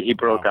funny. He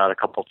broke out a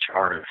couple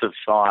charts of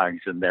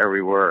songs, and there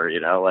we were,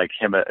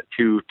 him,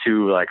 two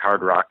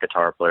hard rock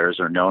guitar players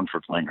are known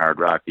for playing hard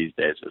rock these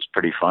days. It was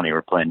pretty funny.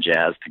 We're playing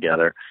jazz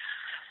together.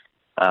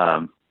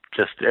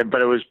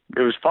 But it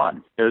was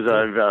fun. It was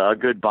a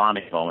good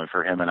bonding moment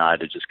for him and I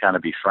to just kind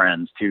of be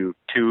friends.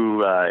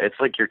 It's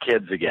like your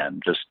kids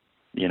again, just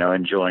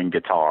enjoying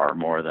guitar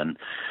more than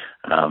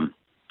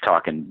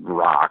talking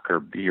rock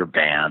or your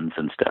bands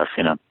and stuff.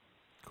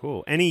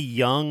 Cool. Any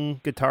young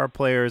guitar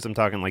players? I'm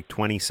talking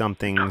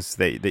 20-somethings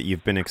that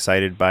you've been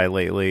excited by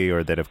lately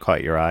or that have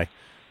caught your eye.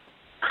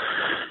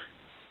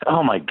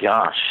 Oh my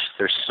gosh,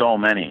 there's so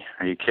many.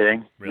 Are you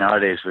kidding? Really?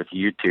 Nowadays with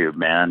YouTube,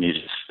 man, you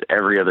just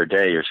every other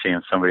day you're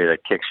seeing somebody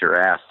that kicks your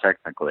ass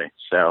technically.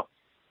 So,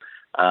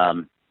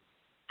 the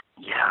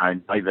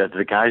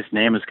guy's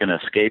name is going to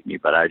escape me,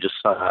 but I just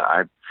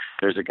saw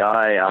there's a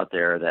guy out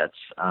there that's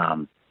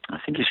I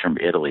think he's from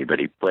Italy, but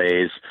he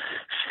plays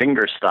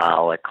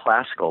fingerstyle like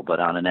classical, but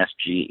on an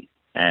SG,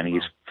 and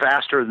he's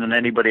faster than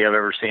anybody I've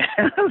ever seen.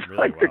 It's Really?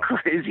 like the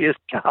craziest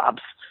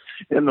chops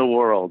in the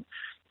world.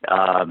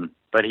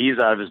 But he's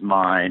out of his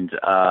mind.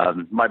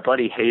 My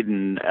buddy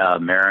Hayden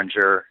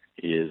Maringer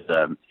is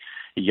a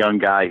young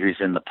guy who's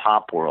in the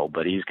pop world,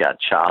 but he's got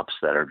chops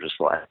that are just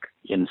like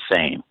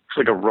insane. It's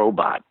like a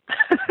robot.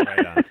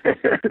 Right on.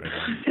 Right on.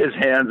 His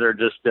hands are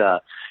just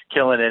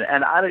killing it.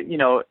 And a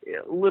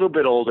little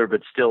bit older,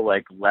 but still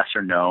like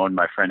lesser known.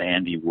 My friend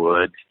Andy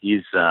Wood.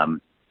 He's making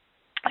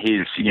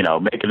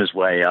his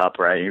way up.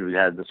 Right, he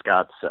had the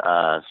Scott's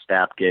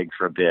Stapp gig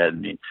for a bit,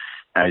 and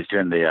he's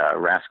doing the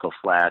Rascal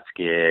Flatts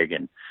gig,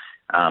 and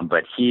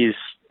but he's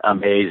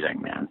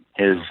amazing, man.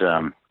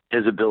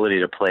 His ability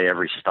to play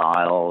every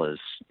style is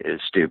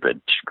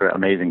stupid.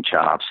 Amazing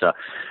chops. So,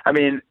 I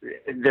mean,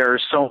 there are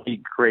so many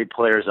great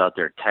players out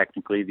there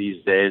technically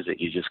these days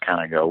that you just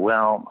kind of go,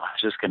 well, I'm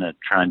just going to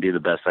try and do the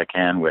best I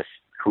can with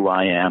who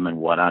I am and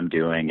what I'm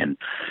doing,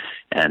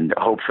 and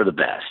hope for the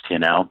best, you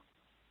know.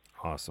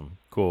 Awesome.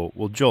 Cool.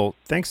 Well, Joel,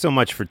 thanks so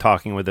much for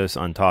talking with us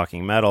on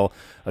Talking Metal.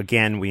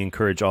 Again, we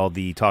encourage all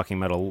the Talking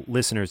Metal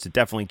listeners to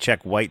definitely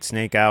check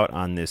Whitesnake out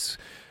on this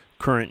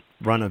current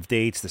run of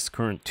dates, this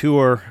current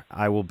tour.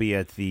 I will be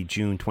at the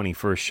June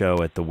 21st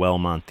show at the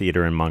Wellmont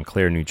Theater in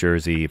Montclair, New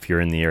Jersey. If you're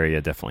in the area,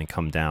 definitely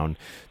come down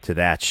to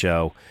that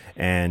show.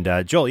 And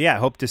Joel, I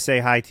hope to say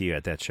hi to you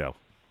at that show.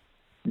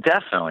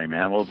 Definitely,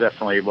 man. We'll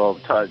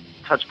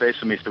touch base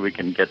with me so we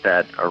can get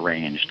that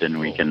arranged, and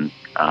we can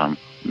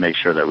make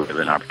sure that we have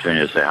an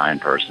opportunity to say hi in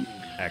person.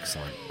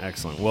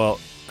 Excellent. Well,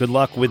 good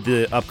luck with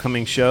the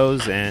upcoming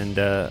shows, and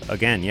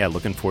again,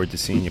 looking forward to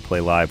seeing you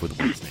play live with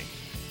Whitesnake.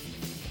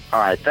 All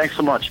right, thanks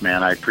so much,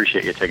 man. I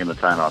appreciate you taking the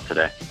time out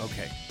today.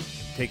 Okay.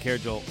 Take care,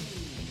 Joel.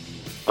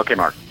 Okay,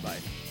 Mark. Bye.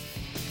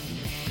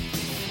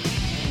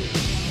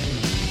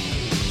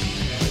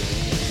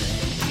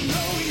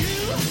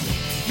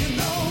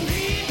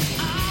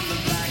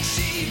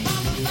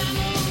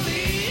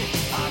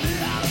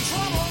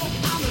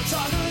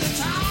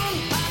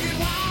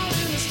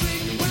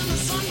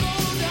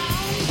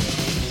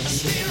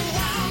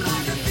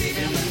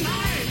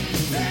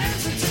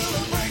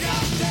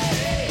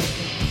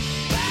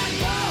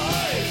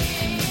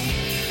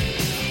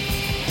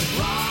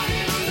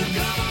 Running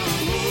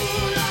undercover,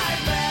 moonlight,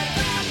 bad,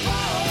 bad.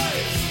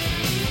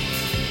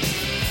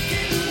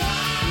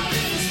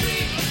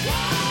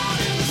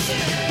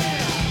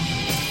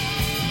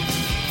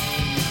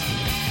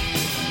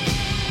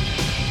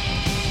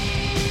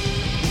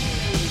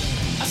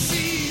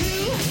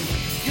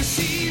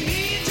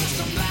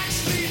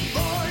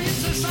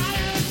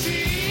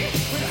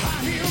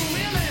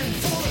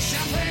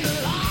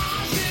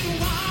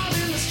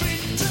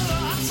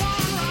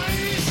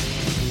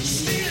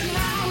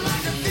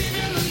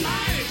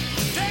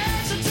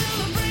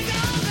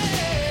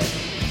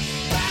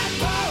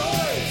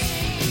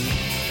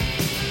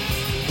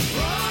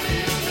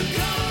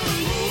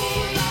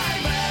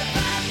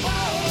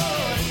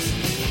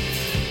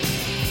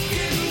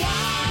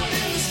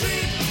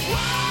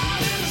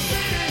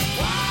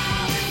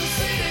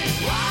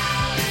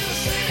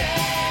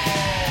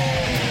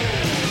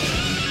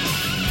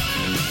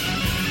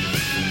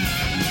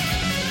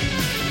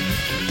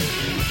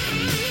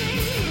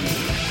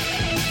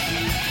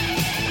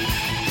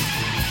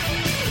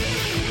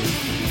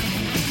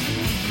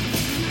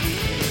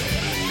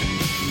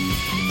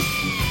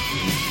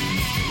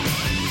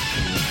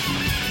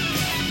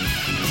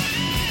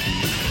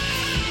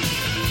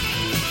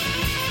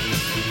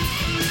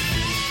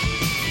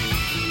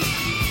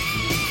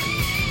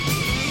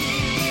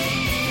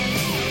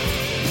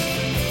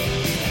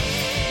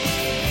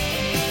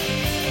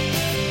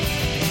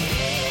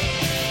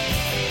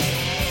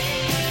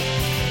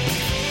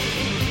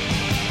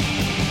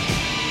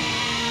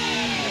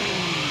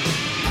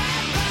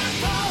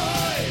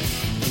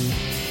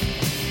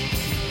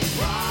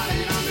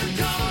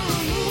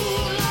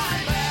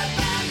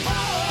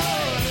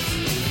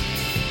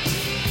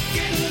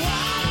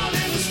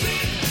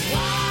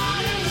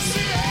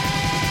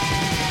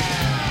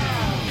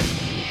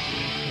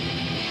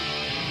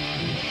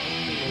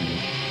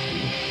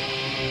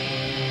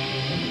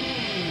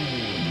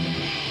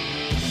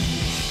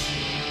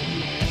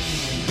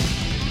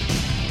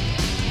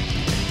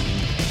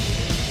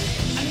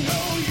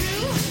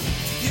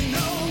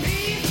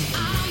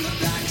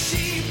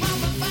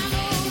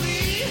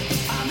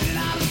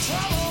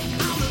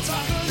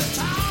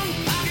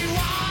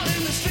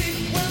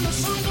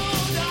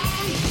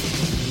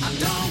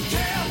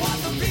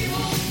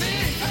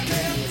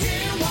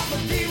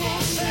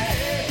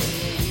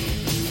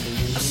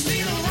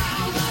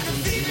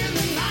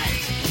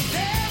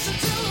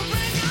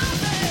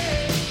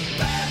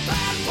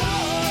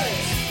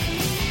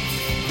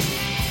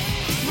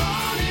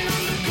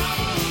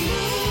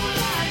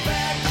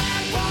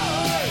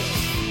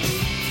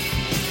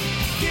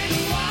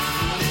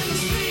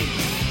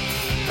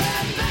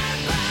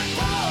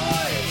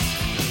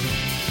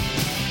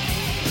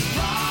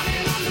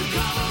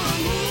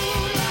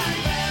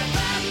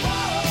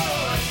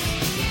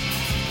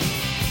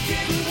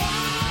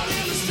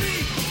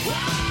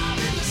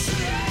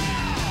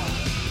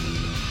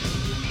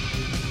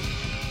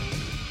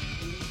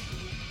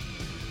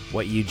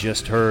 What you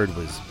just heard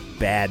was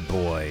Bad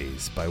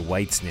Boys by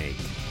Whitesnake.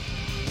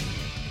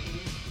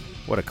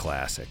 What a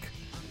classic.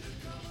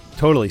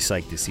 Totally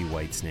psyched to see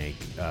Whitesnake.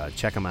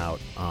 Check them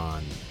out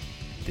on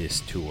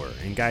this tour.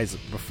 And guys,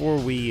 before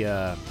we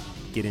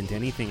get into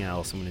anything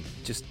else, I'm going to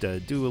just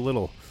do a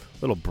little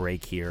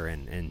break here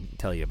and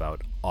tell you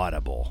about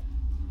Audible.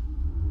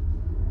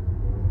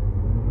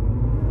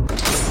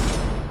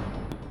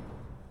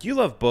 Do you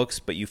love books,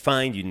 but you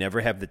find you never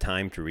have the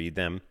time to read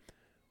them?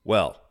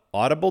 Well,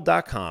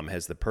 Audible.com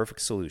has the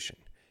perfect solution.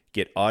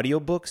 Get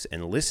audiobooks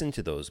and listen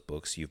to those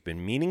books you've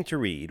been meaning to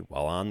read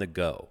while on the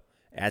go.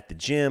 At the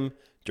gym,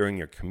 during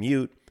your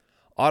commute,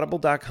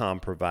 Audible.com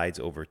provides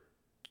over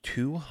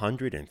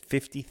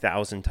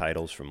 250,000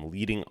 titles from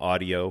leading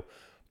audio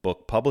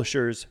book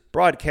publishers,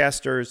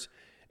 broadcasters,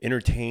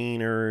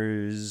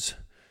 entertainers,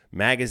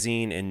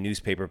 magazine and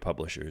newspaper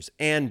publishers,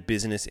 and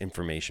business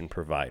information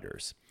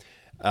providers.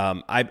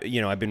 I've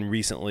been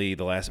recently,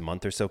 the last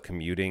month or so,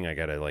 commuting. I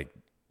got to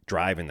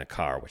drive in the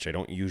car, which I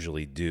don't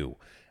usually do.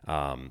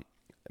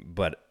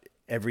 But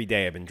every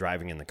day I've been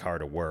driving in the car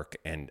to work,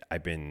 and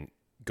I've been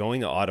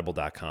going to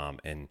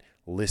audible.com and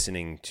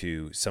listening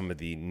to some of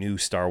the new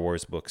Star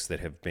Wars books that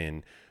have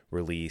been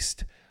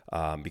released,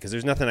 because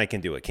there's nothing I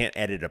can do. I can't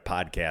edit a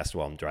podcast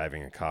while I'm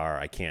driving a car.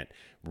 I can't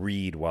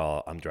read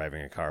while I'm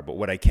driving a car. But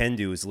what I can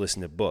do is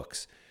listen to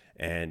books,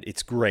 and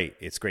it's great.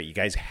 It's great. You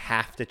guys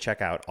have to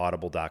check out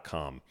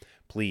audible.com.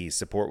 Please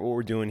support what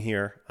we're doing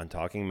here on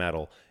Talking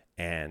Metal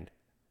and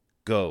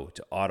go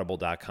to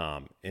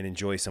audible.com and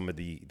enjoy some of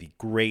the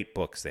great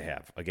books they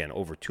have. Again,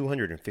 over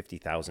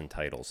 250,000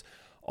 titles.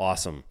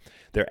 Awesome.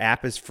 Their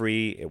app is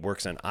free. It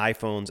works on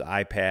iPhones,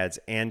 iPads,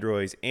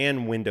 Androids,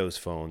 and Windows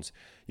phones.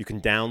 You can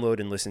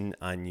download and listen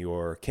on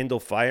your Kindle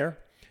Fire,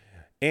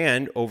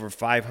 and over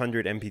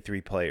 500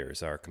 MP3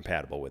 players are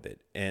compatible with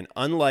it. And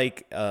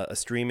unlike a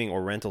streaming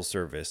or rental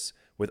service,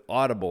 with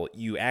Audible,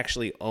 you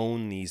actually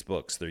own these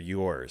books. They're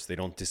yours. They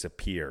don't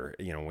disappear,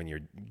 when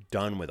you're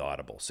done with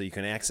Audible. So you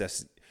can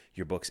access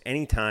your books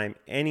anytime,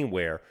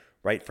 anywhere,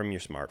 right from your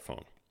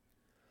smartphone.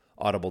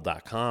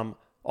 Audible.com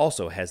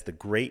also has the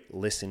Great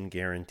Listen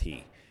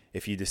Guarantee.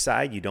 If you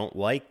decide you don't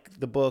like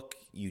the book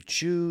you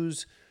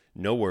choose,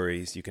 no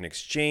worries. You can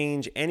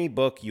exchange any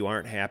book you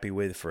aren't happy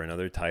with for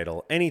another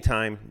title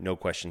anytime, no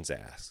questions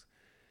asked.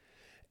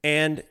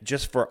 And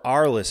just for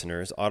our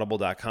listeners,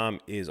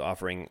 Audible.com is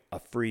offering a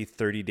free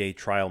 30-day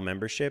trial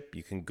membership.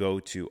 You can go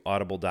to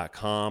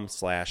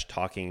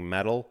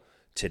audible.com/talkingmetal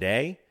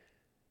today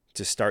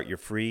to start your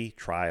free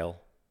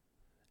trial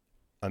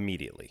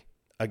immediately.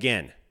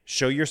 Again,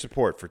 show your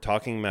support for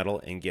Talking Metal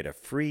and get a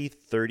free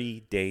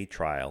 30-day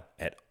trial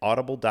at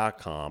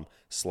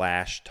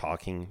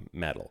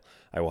audible.com/talkingmetal.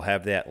 I will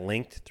have that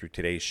linked through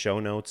today's show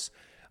notes.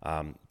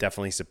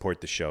 Definitely support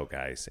the show,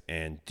 guys,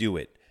 and do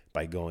it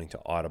by going to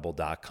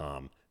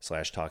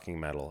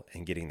audible.com/talkingmetal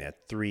and getting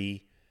that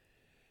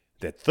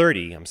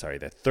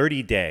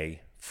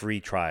 30-day free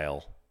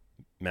trial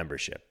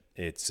membership.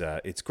 It's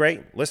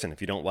great. Listen,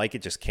 if you don't like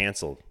it, just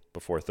cancel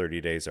before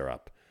 30 days are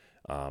up.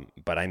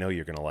 But I know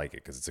you're going to like it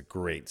because it's a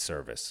great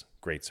service.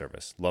 Great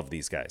service. Love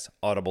these guys.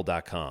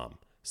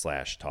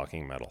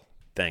 Audible.com/talkingmetal.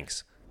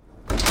 Thanks.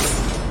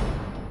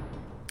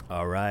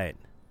 All right.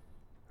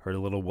 Heard a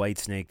little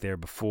Whitesnake there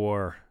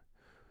before.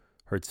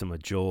 Heard some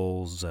of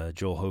Joel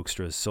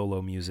Hoekstra's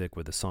solo music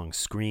with the song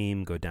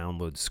Scream. Go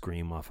download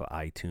Scream off of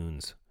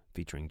iTunes,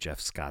 featuring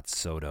Jeff Scott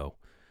Soto.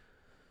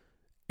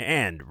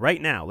 And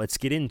right now, let's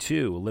get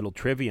into a little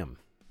Trivium.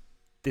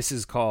 This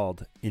is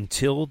called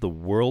Until the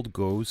World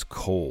Goes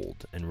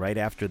Cold. And right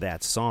after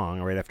this song,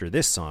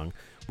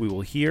 we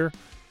will hear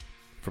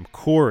from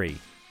Corey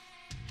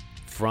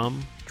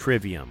from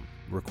Trivium,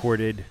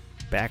 recorded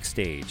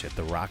backstage at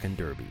the Rockin'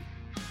 Derby.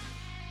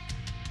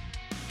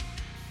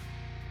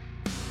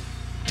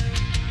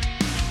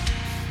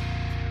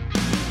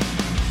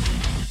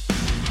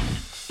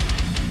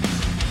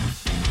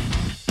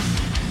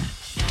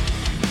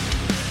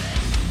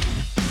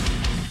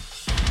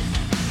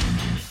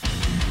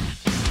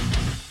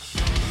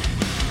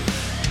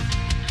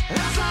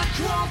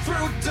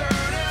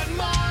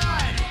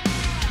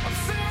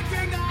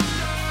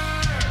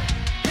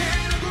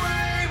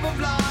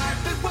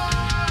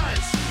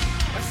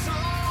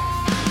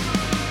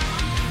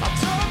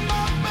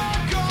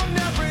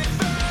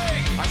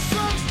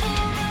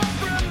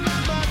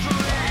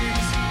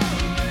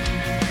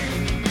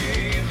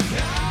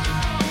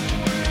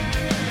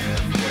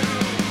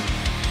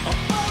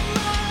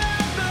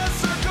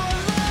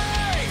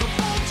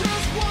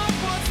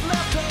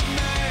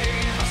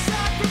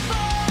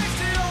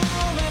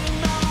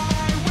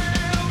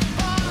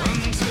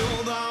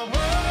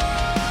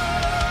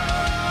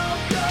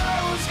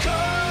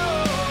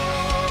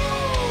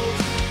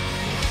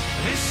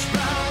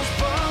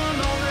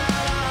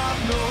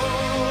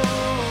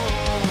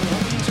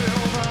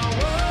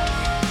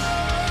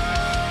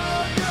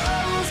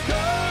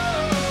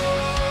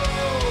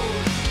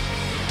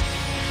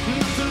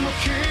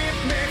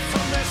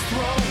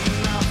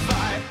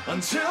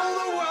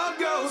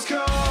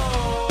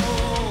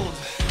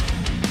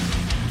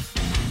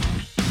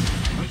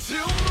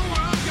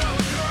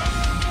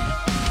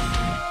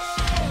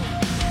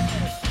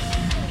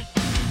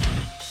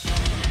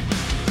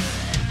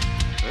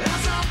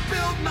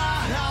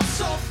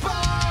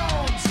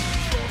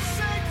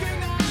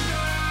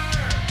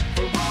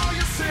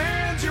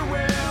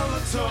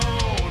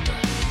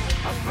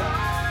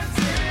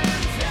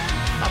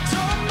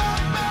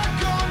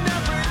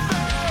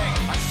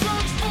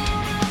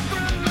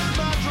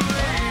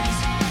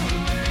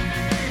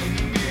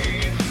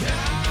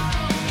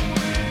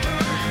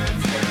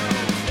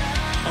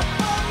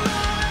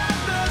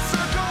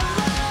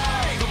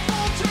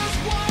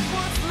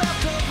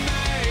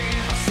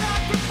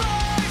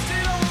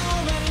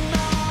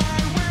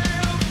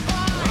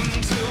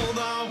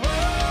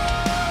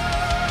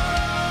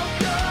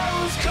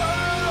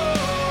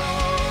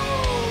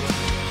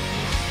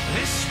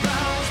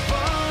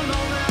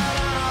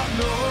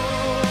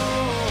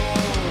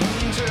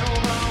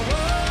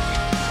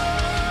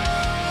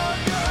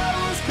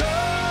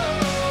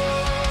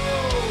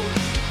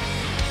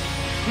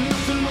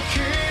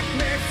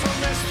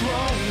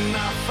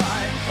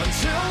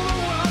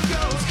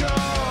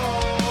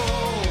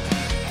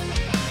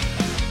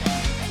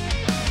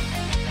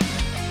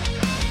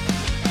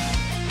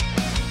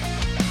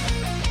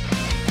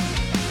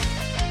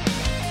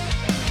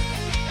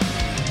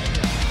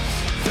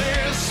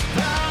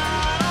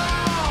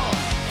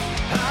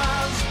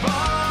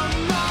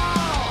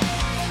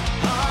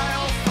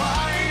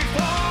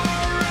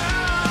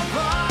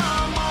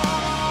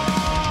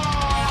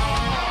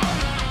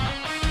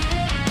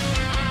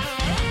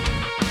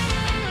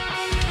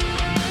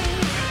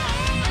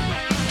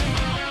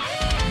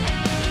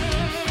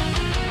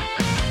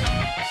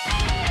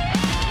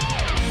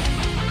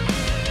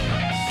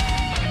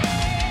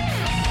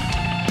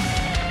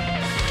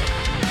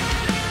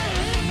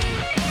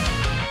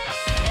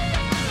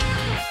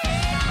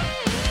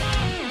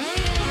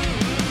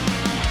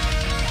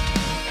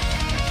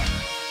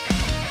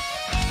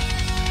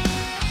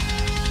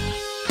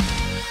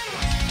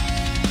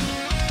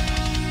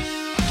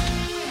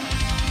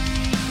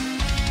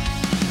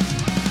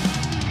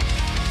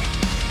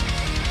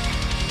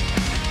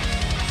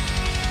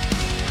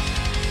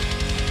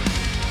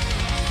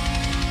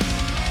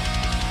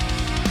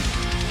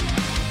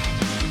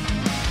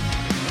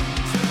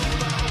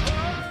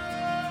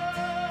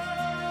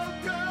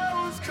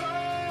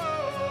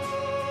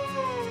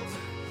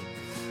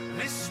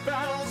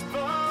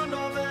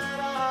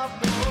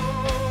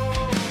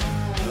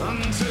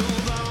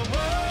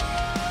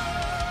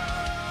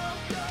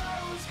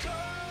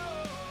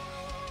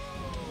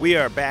 We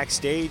are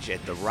backstage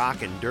at the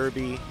Rock and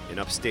Derby in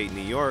upstate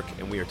New York,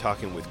 and we are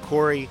talking with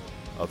Corey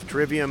of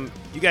Trivium.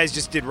 You guys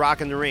just did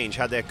Rock in the Range.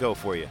 How'd that go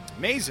for you?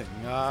 Amazing.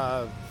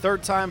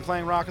 Third time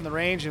playing Rock in the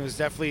Range, and it was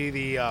definitely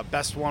the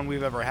best one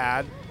we've ever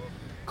had.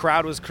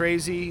 Crowd was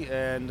crazy,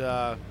 and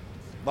a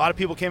lot of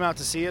people came out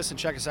to see us and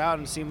check us out,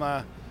 and seemed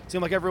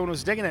like everyone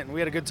was digging it, and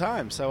we had a good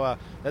time. So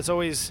it's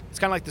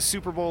kind of like the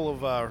Super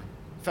Bowl of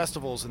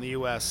festivals in the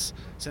U.S.,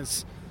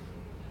 since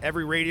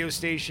every radio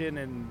station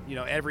and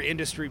every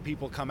industry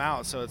people come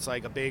out, so it's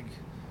like a big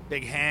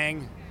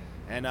hang,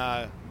 and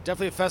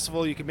definitely a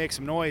festival you can make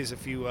some noise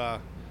if you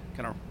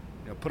kind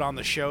of put on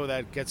the show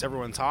that gets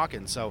everyone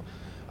talking. So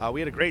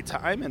we had a great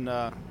time, and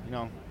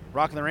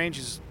Rock in the Range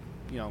is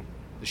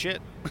the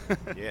shit.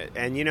 Yeah,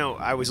 and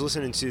I was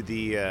listening to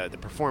the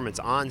performance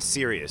on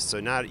Sirius, so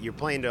now you're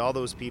playing to all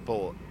those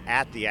people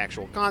at the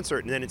actual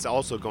concert, and then it's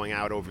also going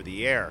out over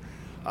the air.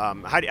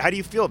 How do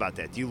you feel about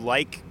that? Do you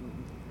like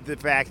the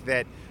fact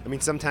that,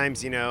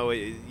 sometimes, you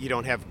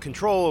don't have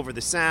control over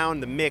the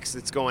sound, the mix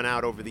that's going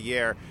out over the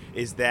air?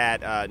 Is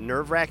that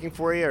nerve-wracking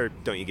for you, or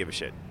don't you give a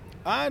shit?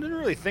 I didn't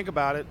really think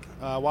about it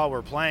while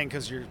we're playing,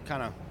 because you're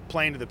kind of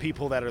playing to the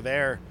people that are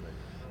there.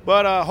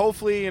 But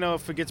hopefully,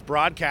 if it gets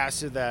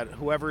broadcasted, that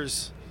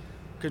whoever's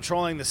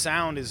controlling the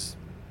sound is,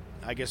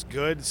 I guess,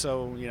 good.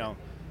 So,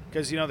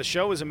 because, the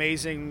show was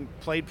amazing,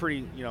 played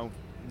pretty,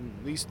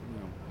 at least,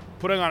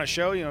 putting on a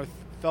show,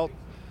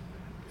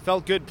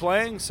 felt good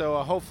playing. So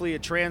hopefully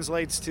it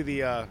translates to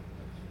the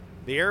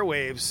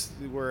airwaves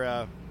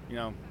where,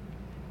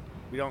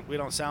 we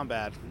don't sound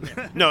bad.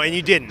 No, and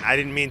you didn't. I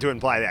didn't mean to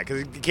imply that,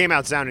 because it came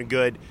out sounding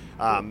good.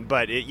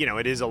 But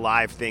it is a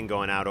live thing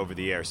going out over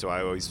the air, so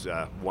I always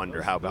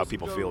wonder how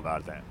people feel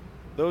about that.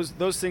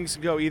 Those things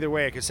can go either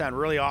way. It could sound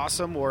really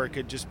awesome, or it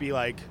could just be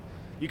like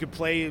you could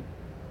play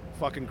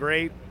fucking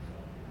great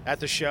at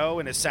the show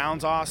and it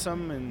sounds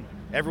awesome and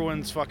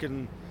everyone's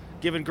fucking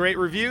giving great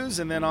reviews,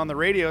 and then on the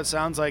radio it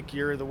sounds like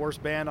you're the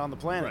worst band on the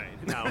planet.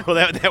 Right. No,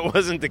 well, that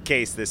wasn't the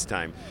case this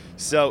time.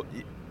 So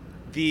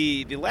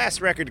the last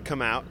record to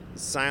come out,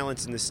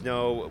 Silence in the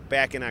Snow,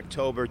 back in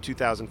October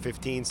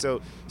 2015, so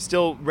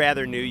still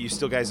rather new. You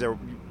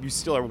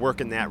still are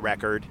working that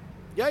record.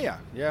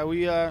 Yeah.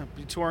 We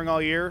be touring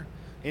all year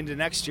into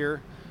next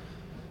year,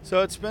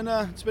 so it's been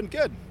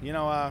good.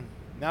 Now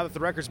that the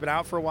record's been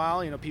out for a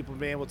while, people have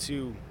been able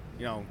to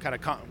kind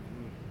of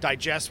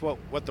digest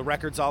what the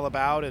record's all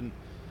about, and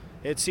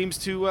it seems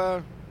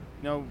to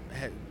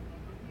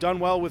done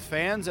well with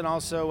fans, and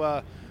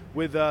also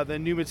with the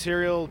new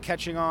material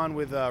catching on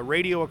with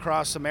radio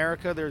across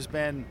America. There's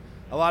been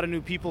a lot of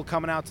new people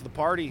coming out to the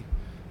party,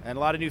 and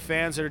a lot of new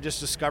fans that are just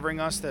discovering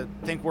us, that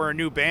think we're a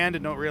new band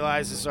and don't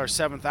realize this is our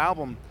 7th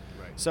album.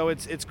 Right. So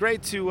it's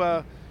great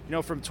to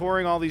from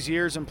touring all these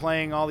years and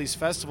playing all these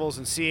festivals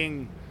and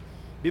seeing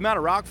the amount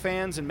of rock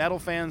fans and metal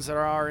fans that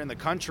are in the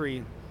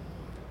country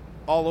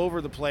all over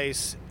the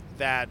place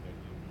that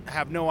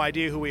have no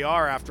idea who we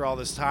are after all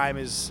this time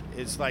is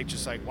just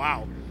like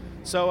wow.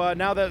 So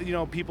now that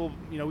people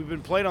we've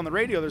been played on the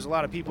radio, there's a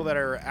lot of people that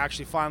are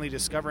actually finally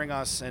discovering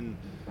us, and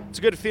it's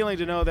a good feeling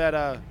to know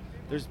that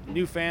there's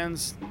new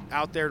fans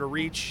out there to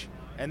reach,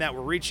 and that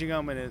we're reaching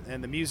them,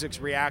 and the music's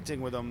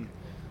reacting with them.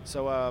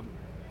 So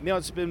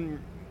it's been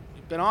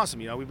awesome.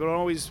 We've been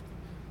always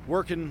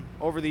working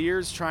over the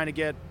years trying to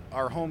get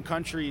our home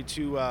country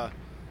to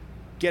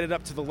get it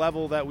up to the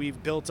level that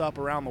we've built up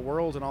around the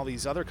world in all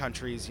these other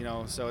countries.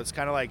 So it's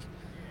kind of like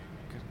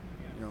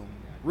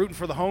rooting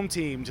for the home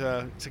team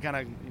to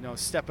kind of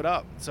step it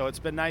up. So it's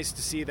been nice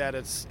to see that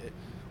it's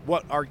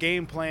what our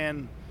game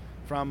plan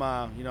from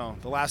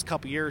the last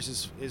couple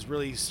years is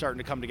really starting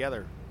to come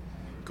together.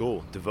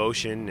 Cool.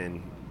 Devotion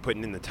and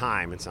putting in the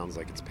time. It sounds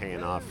like it's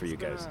paying off for you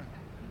guys.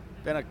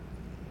 Been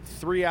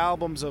 3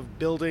 albums of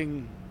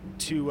building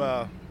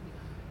to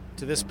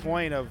this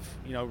point of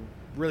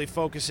really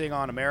focusing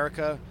on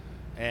America,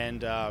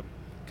 and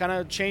kind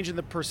of changing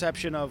the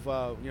perception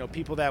of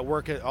people that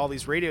work at all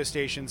these radio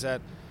stations that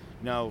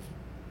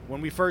when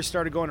we first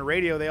started going to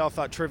radio, they all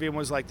thought Trivium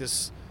was like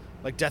this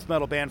death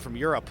metal band from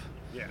Europe.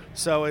 Yeah.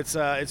 So it's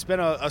been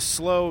a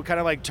slow kind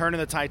of like turn in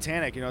the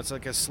Titanic. It's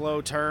like a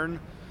slow turn,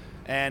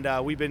 and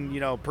we've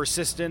been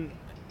persistent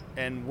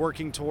and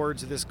working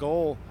towards this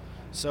goal.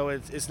 So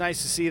it's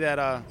nice to see that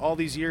all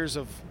these years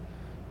of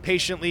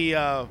patiently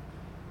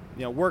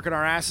working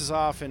our asses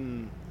off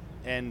and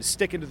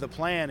sticking to the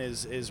plan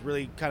is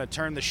really kind of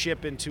turned the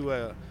ship into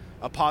a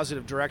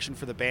positive direction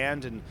for the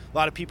band, and a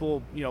lot of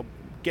people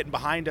getting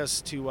behind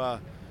us to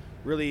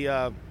really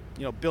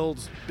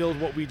build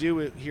what we do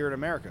here in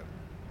America.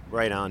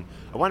 Right on.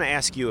 I want to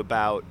ask you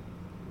about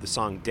the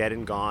song Dead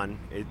and Gone,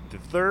 the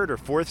 3rd or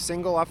 4th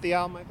single off the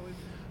album, I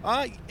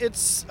believe?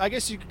 It's, I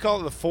guess you could call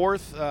it the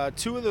 4th.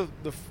 2 of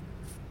the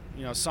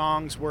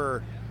songs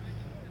were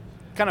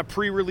kind of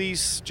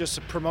pre-release,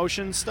 just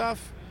promotion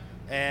stuff,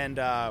 and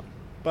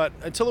but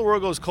Until the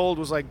World Goes Cold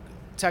was like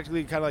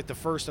technically kind of like the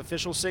first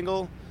official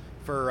single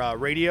for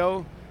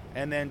radio,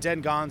 and then Dead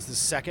and Gone's the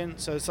 2nd,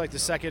 so it's like the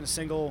 2nd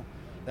single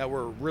that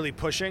we're really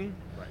pushing.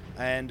 Right.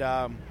 And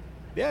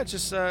Yeah, it's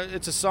just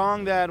it's a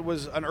song that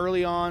was an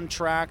early on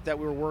track that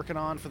we were working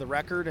on for the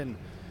record, and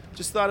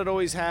just thought it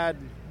always had,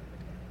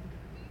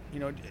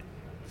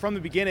 from the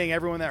beginning,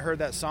 everyone that heard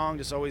that song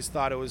just always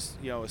thought it was,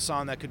 a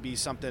song that could be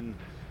something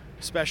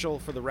special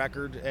for the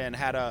record and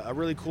had a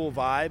really cool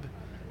vibe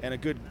and a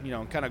good,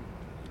 kind of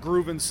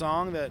grooving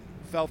song that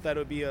felt that it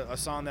would be a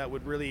song that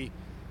would really,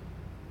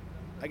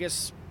 I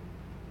guess,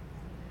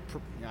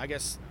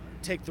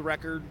 take the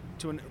record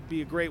to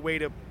be a great way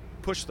to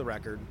push the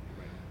record.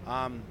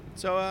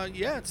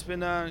 It's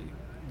been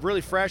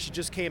really fresh. It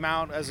just came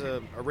out as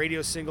a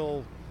radio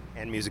single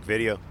and music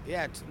video.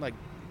 Yeah, it's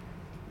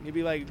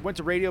went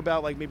to radio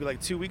about maybe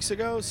 2 weeks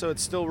ago, so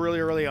it's still really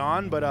early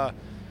on, but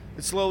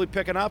it's slowly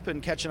picking up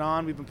and catching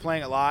on. We've been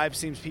playing it live.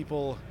 Seems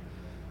people,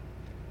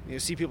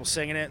 see people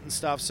singing it and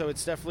stuff. So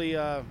it's definitely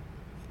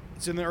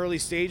it's in the early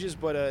stages,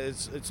 but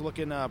it's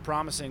looking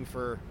promising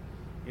for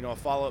a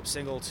follow-up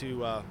single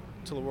to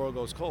Till the World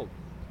Goes Cold.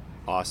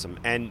 Awesome.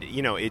 And,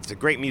 it's a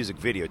great music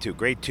video, too.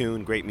 Great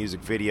tune, great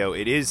music video.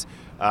 It is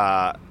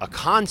a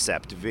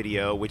concept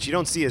video, which you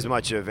don't see as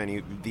much of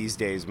any these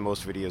days.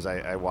 Most videos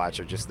I watch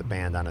are just the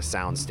band on a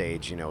sound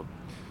stage,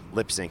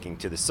 lip-syncing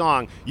to the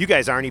song. You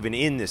guys aren't even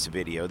in this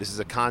video. This is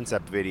a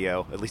concept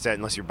video, at least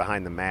unless you're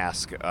behind the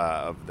mask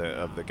of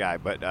the guy.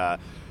 But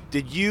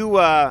did you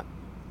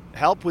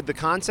help with the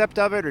concept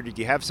of it, or did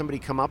you have somebody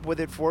come up with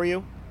it for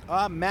you?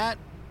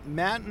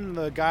 Matt and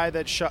the guy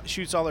that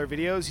shoots all our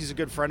videos, he's a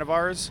good friend of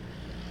ours.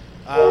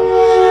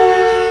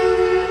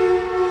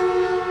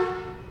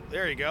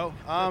 There you go.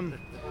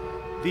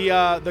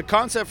 The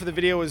concept for the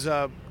video was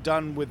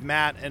done with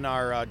Matt and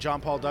our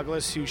John Paul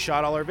Douglas, who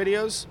shot all our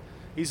videos.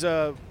 He's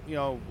a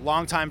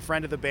longtime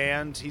friend of the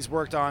band. He's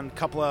worked on a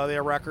couple of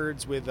their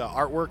records with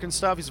artwork and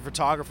stuff. He's a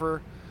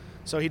photographer,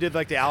 so he did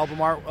the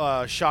album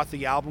art, shot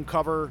the album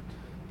cover.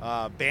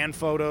 Band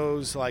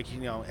photos,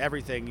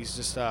 everything. He's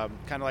just kind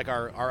of like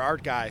our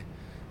art guy.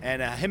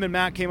 And him and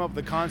Matt came up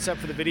with the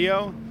concept for the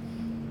video.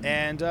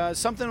 And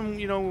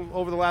something,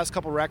 over the last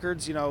couple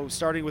records,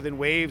 starting within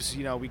Waves,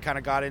 we kind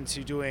of got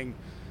into doing,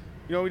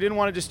 we didn't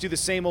want to just do the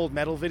same old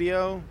metal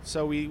video.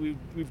 So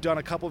we've done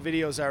a couple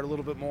videos that are a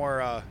little bit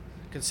more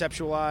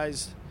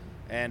conceptualized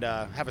and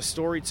have a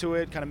story to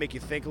it, kind of make you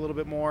think a little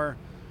bit more.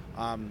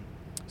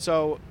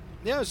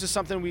 Yeah, it's just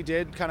something we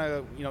did. Kind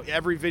of,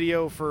 every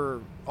video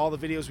for all the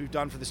videos we've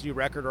done for this new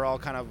record are all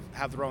kind of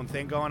have their own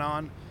thing going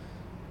on.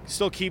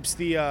 Still keeps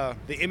the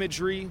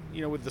imagery,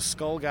 with the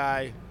skull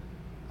guy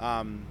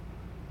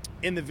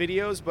in the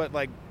videos, but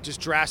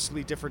just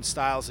drastically different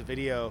styles of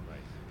video. Right.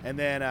 And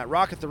then at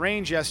Rock at the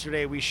Range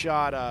yesterday, we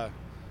shot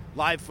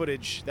live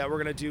footage that we're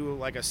gonna do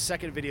a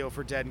second video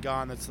for Dead and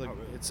Gone. That's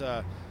it's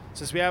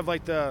since we have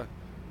the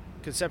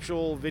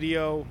conceptual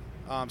video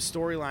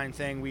storyline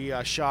thing, we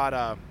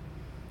shot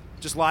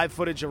just live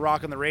footage of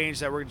Rock on the Range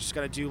that we're just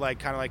going to do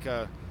kind of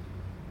a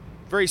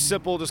very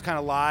simple, just kind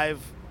of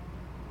live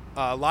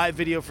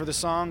video for the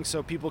song,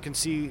 so people can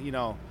see,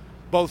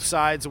 both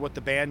sides of what the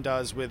band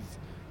does, with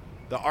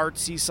the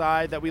artsy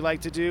side that we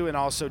like to do and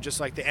also just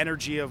the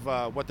energy of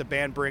what the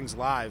band brings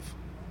live.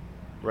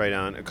 Right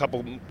on. A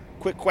couple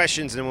quick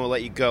questions and then we'll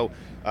let you go.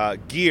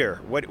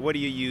 Gear, what do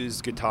you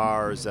use,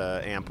 guitars,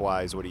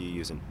 amp-wise, what are you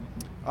using?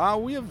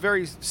 We have a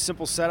very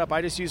simple setup.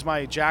 I just use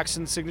my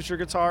Jackson signature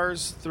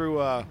guitars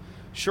through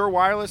Shure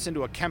Wireless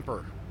into a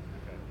Kemper,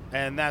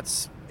 and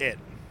that's it.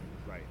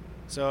 Right.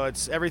 So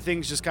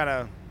everything's just kind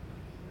of,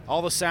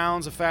 all the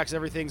sounds, effects,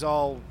 everything's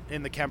all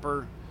in the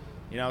Kemper,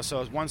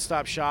 so it's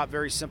one-stop shop,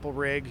 very simple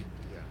rig,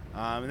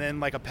 and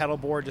then a pedal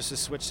board just to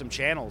switch some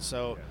channels.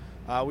 So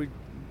we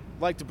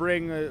like to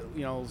bring,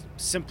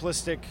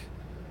 simplistic,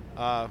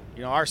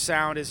 our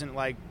sound isn't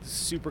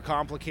super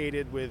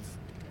complicated with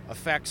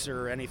effects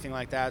or anything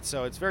like that,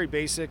 so it's very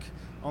basic.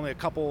 Only a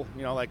couple,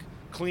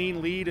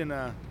 clean lead and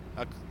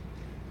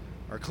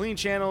or clean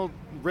channel,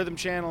 rhythm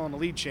channel, and a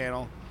lead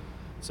channel.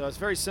 So it's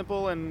very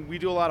simple, and we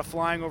do a lot of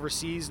flying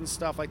overseas and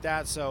stuff like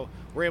that, so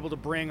we're able to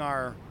bring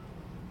our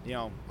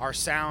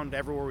sound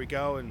everywhere we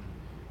go and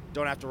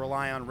don't have to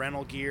rely on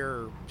rental gear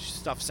or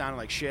stuff sounding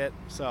like shit.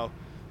 So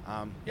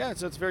so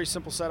it's a very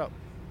simple setup.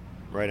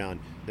 Right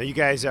on. Now you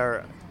guys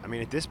are,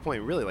 at this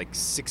point, really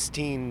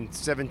 16,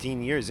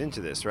 17 years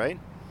into this, right?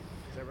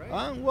 Is that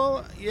right?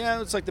 Well, yeah,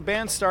 it's the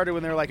band started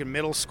when they were in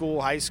middle school,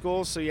 high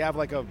school, so you have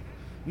a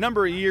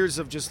number of years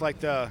of just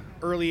the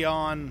early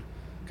on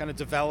kind of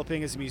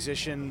developing as a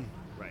musician,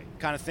 right,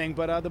 kind of thing.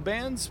 But the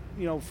band's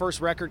first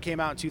record came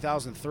out in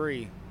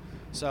 2003,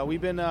 so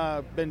we've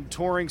been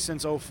touring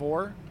since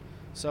 2004.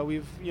 So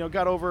we've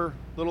got a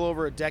little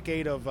over a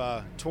decade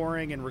of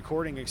touring and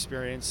recording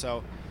experience.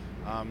 So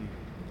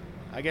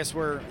I guess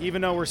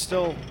even though we're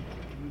still,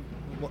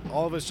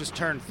 all of us just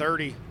turned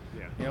 30,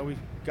 we've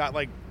got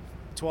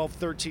 12,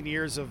 13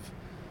 years of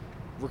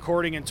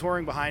recording and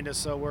touring behind us,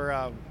 so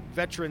we're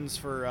veterans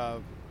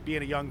for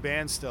being a young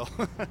band still.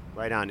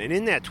 Right on. And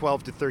in that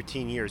 12 to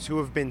 13 years, who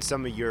have been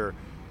some of your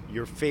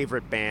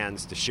favorite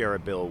bands to share a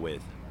bill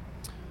with?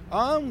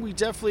 We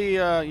definitely,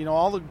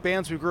 all the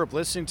bands we grew up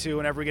listening to,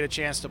 whenever we get a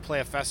chance to play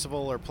a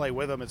festival or play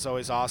with them, it's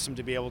always awesome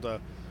to be able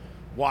to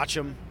watch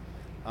them.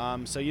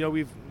 So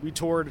we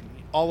toured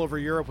all over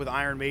Europe with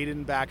Iron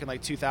Maiden back in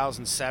like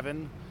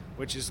 2007,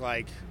 which is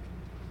like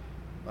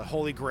a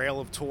holy grail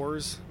of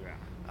tours.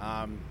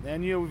 Yeah.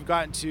 And we've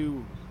gotten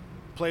to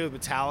play with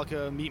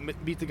Metallica,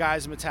 meet the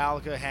guys in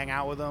Metallica, hang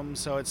out with them.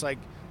 So it's like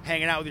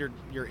hanging out with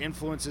your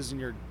influences and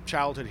your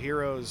childhood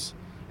heroes,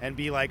 and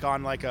be like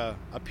on like a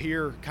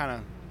peer kind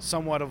of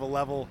somewhat of a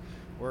level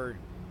where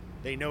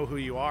they know who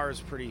you are is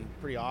pretty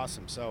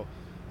awesome. So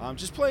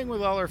just playing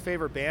with all our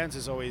favorite bands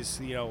is always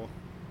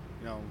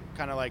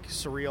kind of like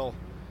surreal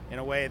in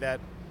a way that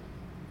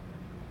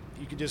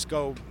you can just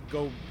go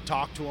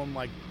talk to them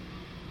like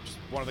just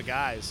one of the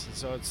guys.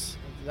 So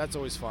that's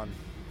always fun.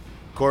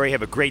 Corey,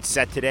 have a great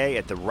set today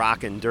at the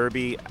Rockin'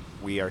 Derby.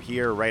 We are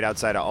here right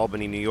outside of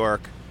Albany, New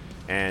York,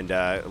 and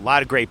a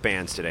lot of great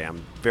bands today.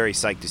 I'm very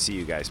psyched to see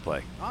you guys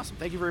play. Awesome.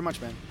 Thank you very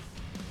much, man.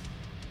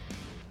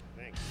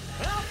 Thanks.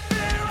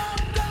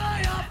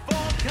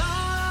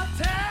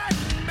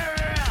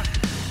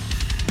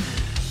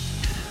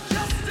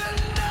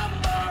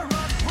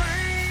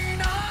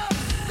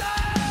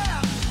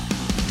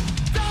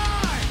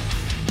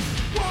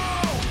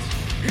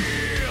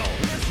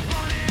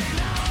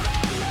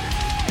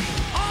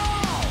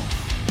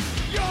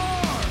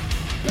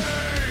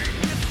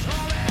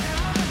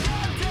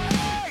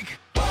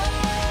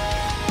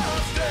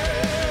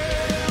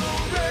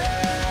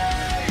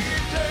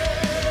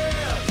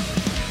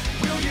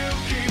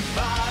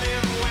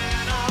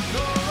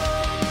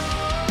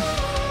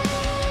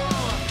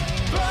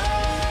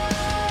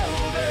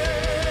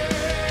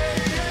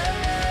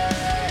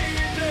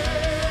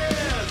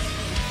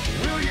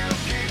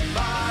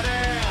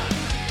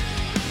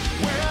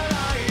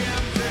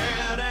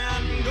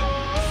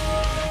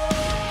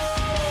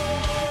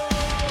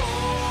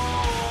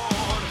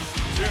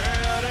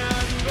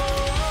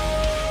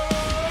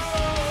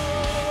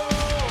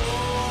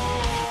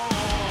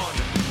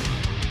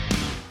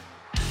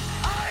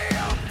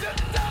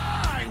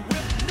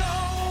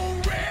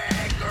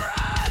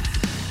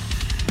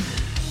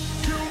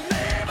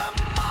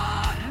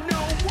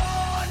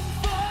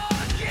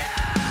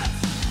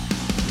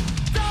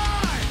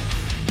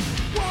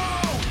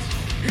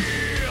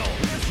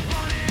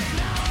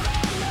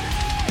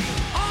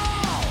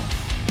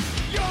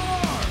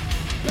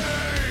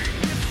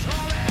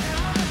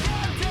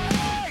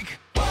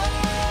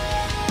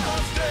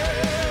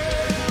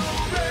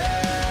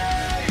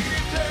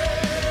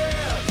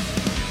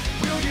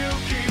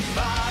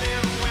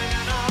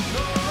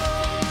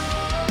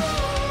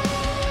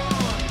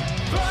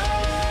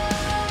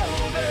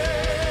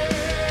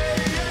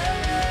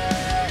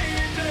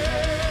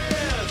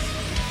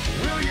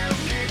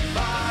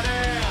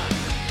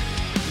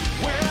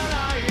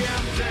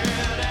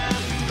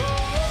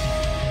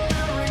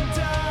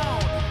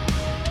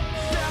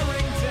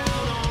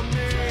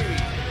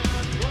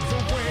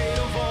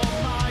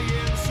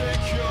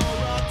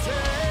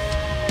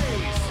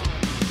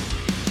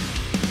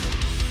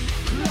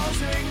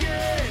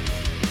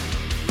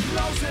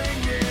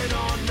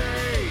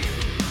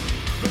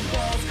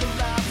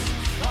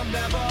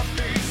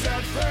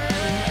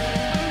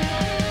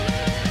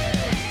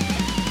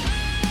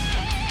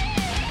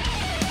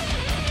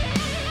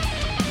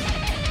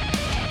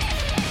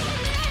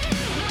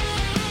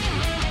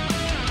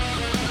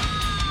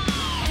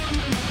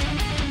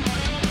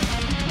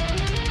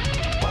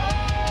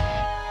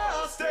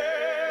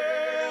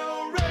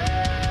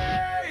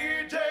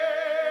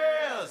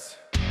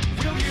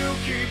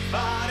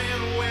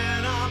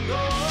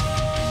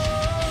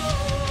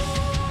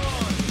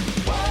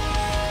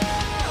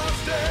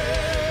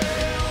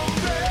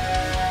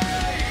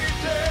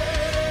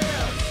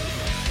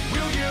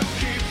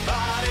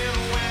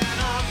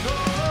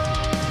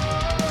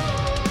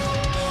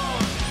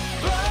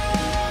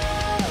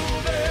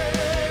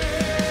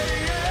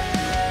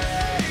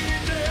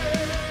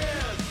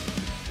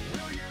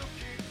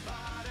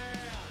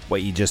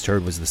 What you just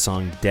heard was the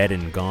song Dead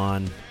and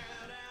Gone.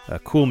 A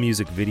cool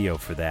music video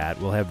for that.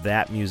 We'll have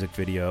that music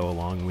video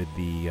along with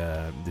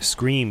the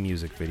Scream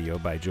music video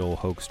by Joel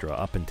Hoekstra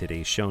up in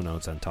today's show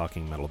notes on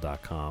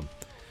TalkingMetal.com.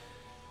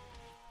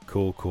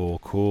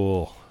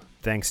 Cool.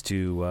 Thanks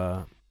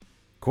to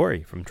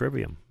Corey from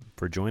Trivium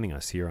for joining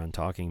us here on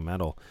Talking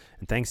Metal.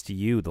 And thanks to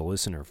you, the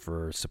listener,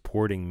 for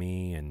supporting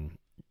me and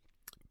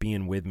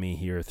being with me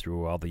here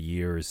through all the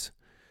years.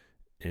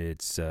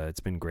 It's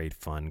been great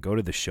fun. Go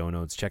to the show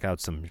notes. Check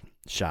out some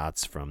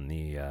shots from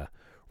the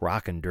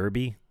Rockin'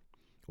 Derby.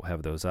 We'll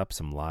have those up.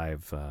 Some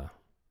live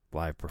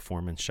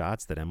performance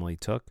shots that Emily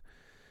took.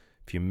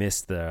 If you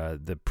missed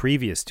the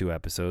previous two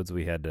episodes,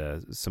 we had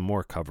some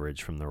more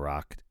coverage from the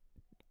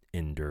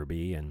Rockin'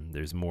 Derby, and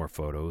there's more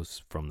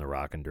photos from the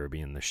Rockin'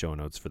 Derby in the show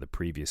notes for the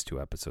previous two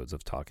episodes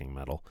of Talking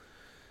Metal.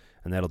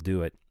 And that'll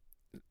do it.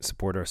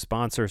 Support our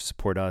sponsor.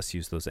 Support us.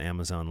 Use those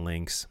Amazon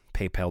links.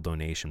 PayPal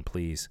donation,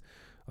 please.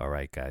 All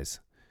right, guys.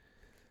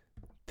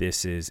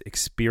 This is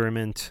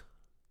Experiment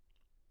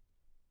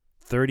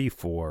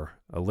 34,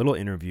 a little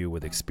interview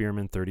with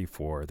Experiment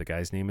 34. The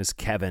guy's name is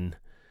Kevin.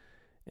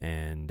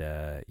 And,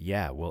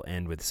 we'll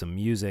end with some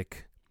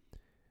music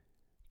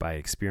by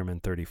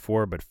Experiment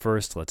 34, but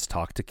first let's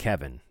talk to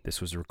Kevin.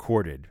 This was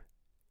recorded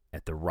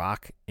at the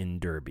Rock in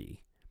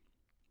Derby.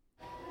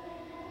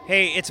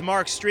 Hey, it's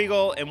Mark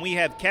Striegel, and we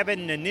have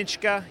Kevin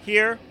Nanichka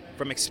here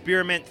from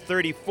Experiment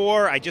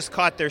 34. I just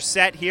caught their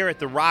set here at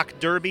the Rock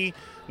Derby.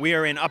 We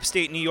are in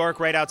upstate New York,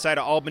 right outside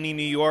of Albany,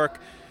 New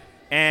York,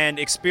 and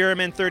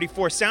Experiment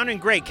 34 sounding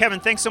great. Kevin,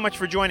 thanks so much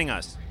for joining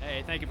us.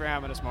 Hey, thank you for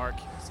having us, Mark.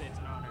 It's an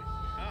honor.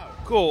 Oh,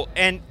 cool.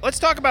 And let's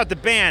talk about the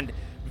band.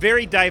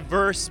 Very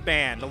diverse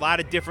band, a lot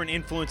of different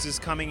influences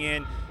coming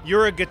in.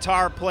 You're a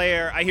guitar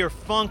player. I hear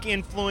funk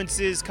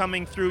influences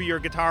coming through your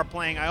guitar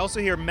playing. I also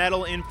hear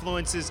metal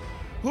influences.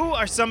 Who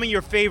are some of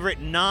your favorite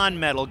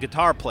non-metal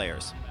guitar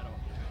players?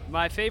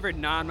 My favorite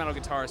non-metal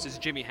guitarist is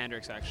Jimi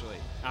Hendrix, actually.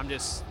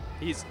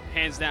 He's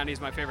hands down, he's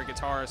my favorite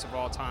guitarist of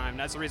all time.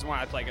 That's the reason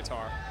why I play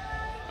guitar.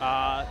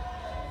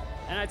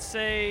 And I'd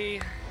say,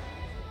 yeah,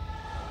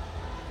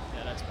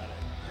 that's about it.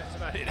 That's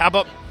about it. How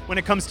about when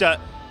it comes to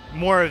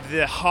more of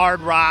the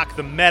hard rock,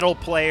 the metal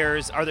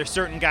players? Are there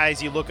certain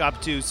guys you look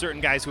up to, certain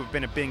guys who have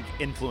been a big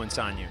influence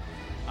on you?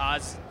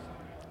 It's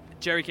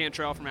Jerry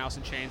Cantrell from Alice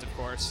in Chains, of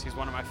course. He's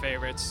one of my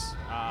favorites.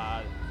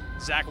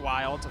 Zakk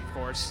Wylde, of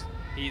course.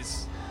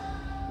 He's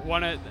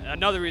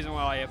another reason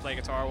why I play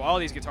guitar. Well, all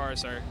these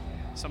guitarists are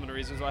some of the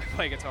reasons why I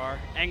play guitar.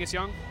 Angus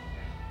Young,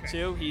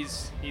 too.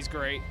 He's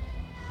great.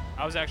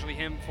 I was actually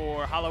him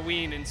for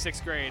Halloween in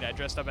 6th grade. I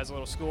dressed up as a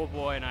little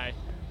schoolboy, and I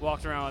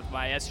walked around with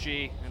my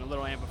SG and a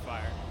little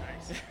amplifier.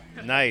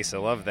 Nice. Nice. I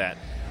love that.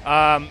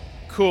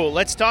 Cool.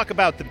 Let's talk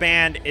about the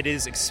band. It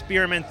is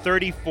Experiment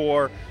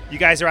 34. You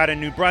guys are out of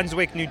New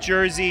Brunswick, New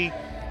Jersey,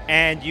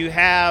 and you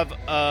have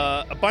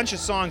a bunch of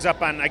songs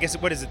up on, I guess,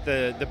 what is it,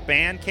 the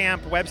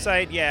Bandcamp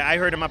website? Yeah, I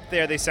heard them up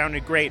there. They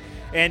sounded great.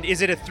 And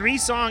is it a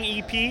 3-song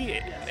EP?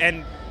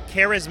 And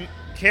Charismatic,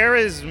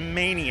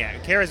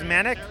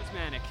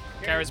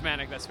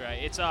 that's right.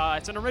 It's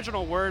an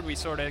original word we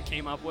sort of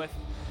came up with.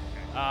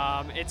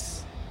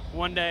 It's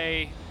one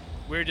day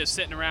we were just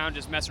sitting around,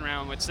 just messing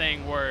around with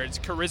saying words,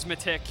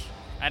 charismatic,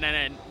 and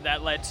then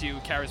that led to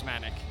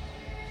charismatic.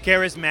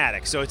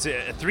 Charismatic. So it's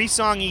a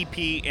 3-song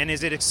EP, and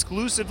is it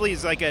exclusively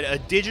like a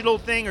digital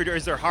thing, or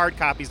is there hard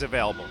copies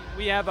available?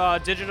 We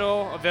have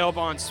digital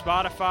available on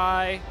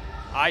Spotify,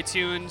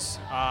 iTunes,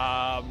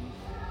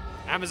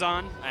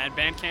 Amazon, and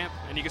Bandcamp,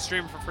 and you can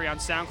stream it for free on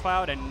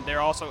SoundCloud, and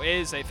there also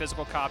is a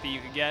physical copy you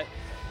can get.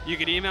 You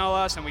could email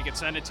us, and we could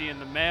send it to you in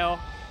the mail.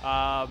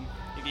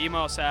 You can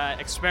email us at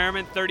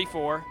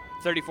experiment34,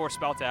 34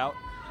 spelled out,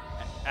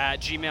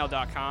 at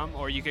gmail.com,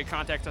 or you could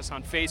contact us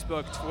on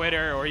Facebook,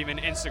 Twitter, or even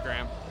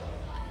Instagram.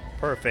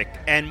 Perfect.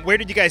 And where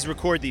did you guys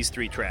record these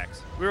 3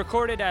 tracks? We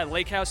recorded at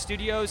Lake House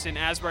Studios in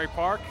Asbury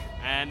Park,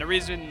 and the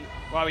reason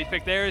why we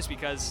picked there is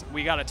because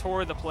we got a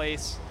tour of the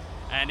place,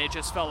 and it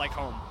just felt like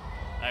home.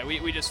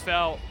 We just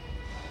felt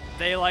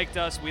they liked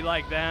us, we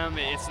liked them.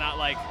 It's not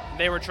like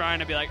they were trying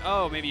to be like,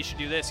 oh, maybe you should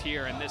do this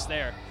here and this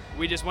there.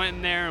 We just went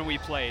in there and we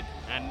played,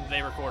 and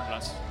they recorded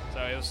us.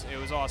 So it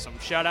was awesome.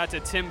 Shout out to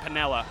Tim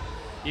Piniella.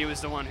 He was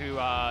the one who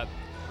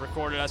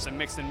recorded us and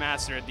mixed and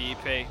mastered the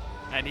EP,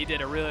 and he did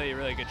a really,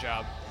 really good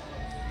job.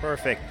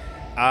 Perfect.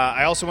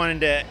 I also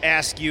wanted to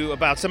ask you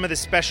about some of the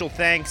special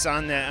thanks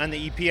on the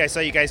EP. I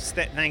saw you guys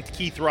thanked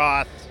Keith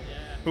Roth,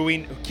 who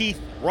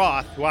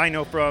I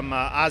know from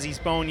Ozzy's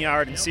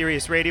Boneyard and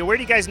Sirius Radio. Where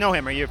do you guys know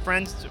him? Are you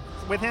friends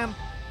with him?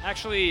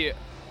 Actually,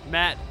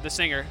 Matt, the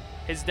singer,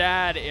 his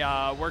dad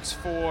works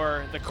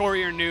for the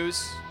Courier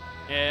News,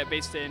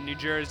 based in New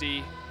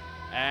Jersey,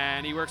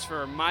 and he works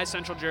for My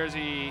Central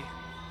Jersey,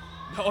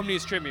 Home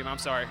News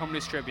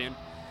Tribune.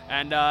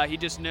 And he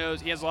just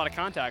knows, he has a lot of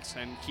contacts,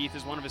 and Keith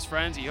is one of his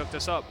friends. He hooked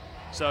us up.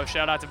 So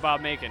shout out to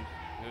Bob Macon,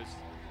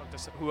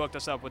 who hooked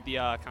us up with the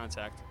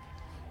contact.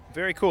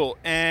 Very cool.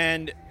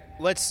 And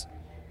let's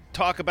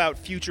talk about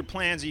future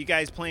plans. Are you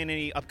guys playing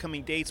any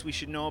upcoming dates we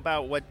should know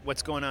about?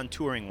 What's going on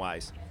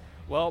touring-wise?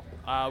 Well,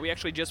 we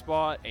actually just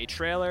bought a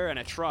trailer and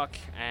a truck,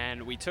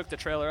 and we took the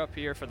trailer up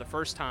here for the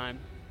first time.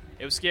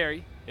 It was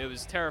scary. It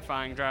was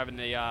terrifying driving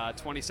the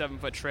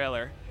 27-foot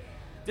trailer.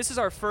 This is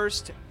our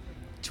first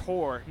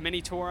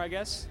mini tour, I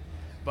guess.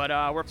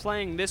 But we're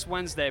playing this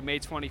Wednesday, May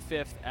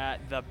 25th,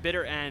 at the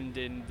Bitter End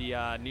in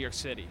the New York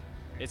City.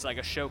 It's like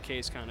a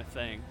showcase kind of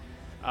thing.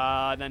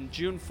 Then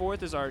June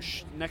 4th is our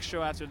next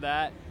show after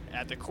that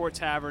at the Court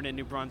Tavern in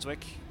New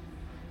Brunswick.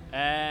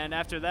 And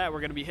after that,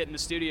 we're going to be hitting the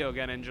studio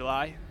again in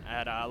July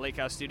at Lake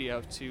House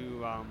Studio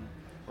to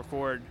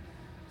record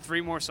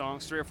 3 or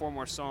 4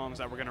 more songs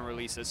that we're going to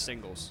release as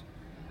singles.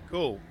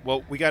 Cool.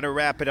 Well, we got to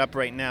wrap it up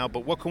right now,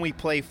 but what can we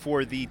play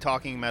for the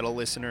Talking Metal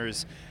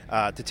listeners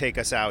to take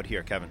us out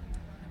here, Kevin?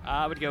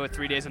 I would go with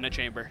 3 Days in a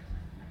Chamber.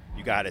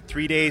 You got it.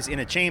 3 Days in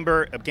a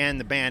Chamber. Again,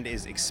 the band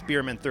is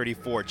Experiment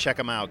 34. Check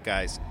them out,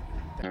 guys.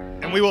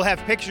 And we will have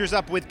pictures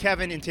up with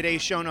Kevin in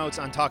today's show notes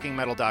on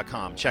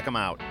TalkingMetal.com. Check them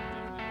out.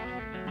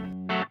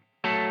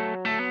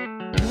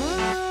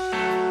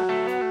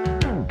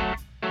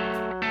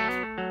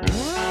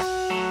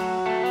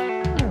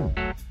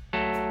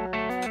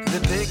 The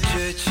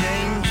picture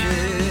changes.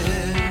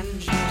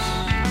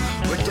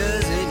 What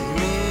does it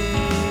mean?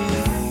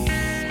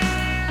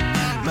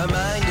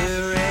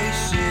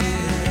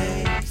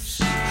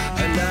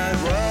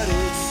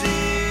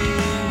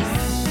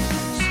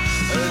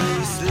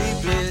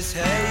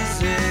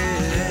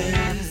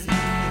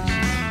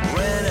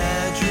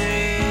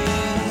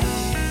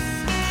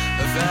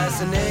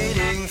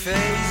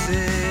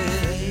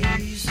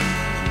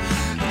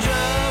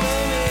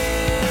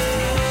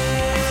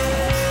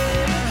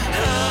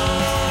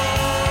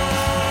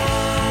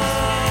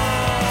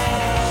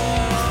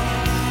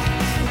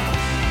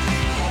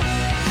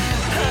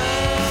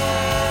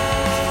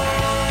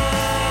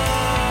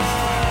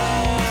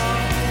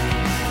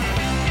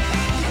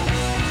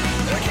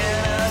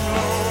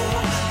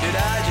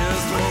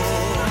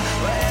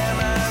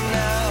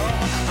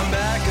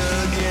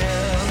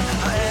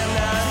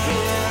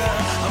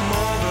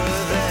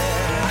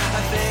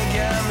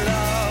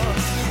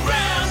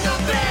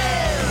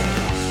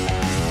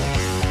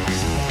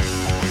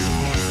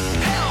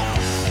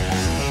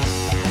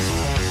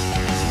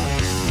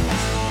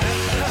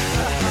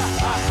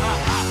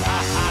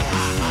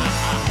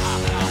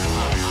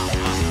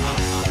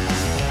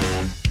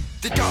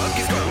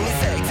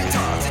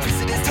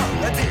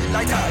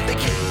 lighter. The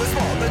key was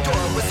small, the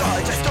door was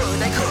large. I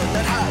stood, I could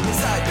not hide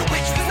inside. The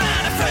witch was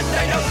not a friend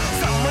I know.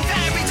 Someone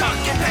very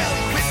dark and pale.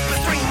 Whisper,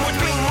 dream, more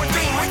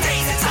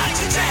days inside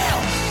your jail.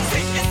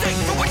 Sit and think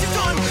for what you've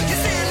done. You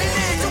silly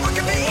little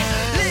worker bee.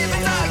 Live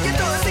inside your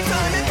thoughts, take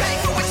time and pay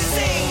for what you've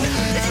seen.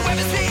 If you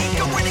ever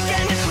speak a word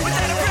again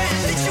without a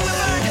breath that you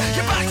have earned,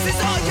 your box is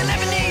all you'll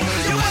ever need.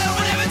 Your world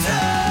will never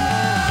turn.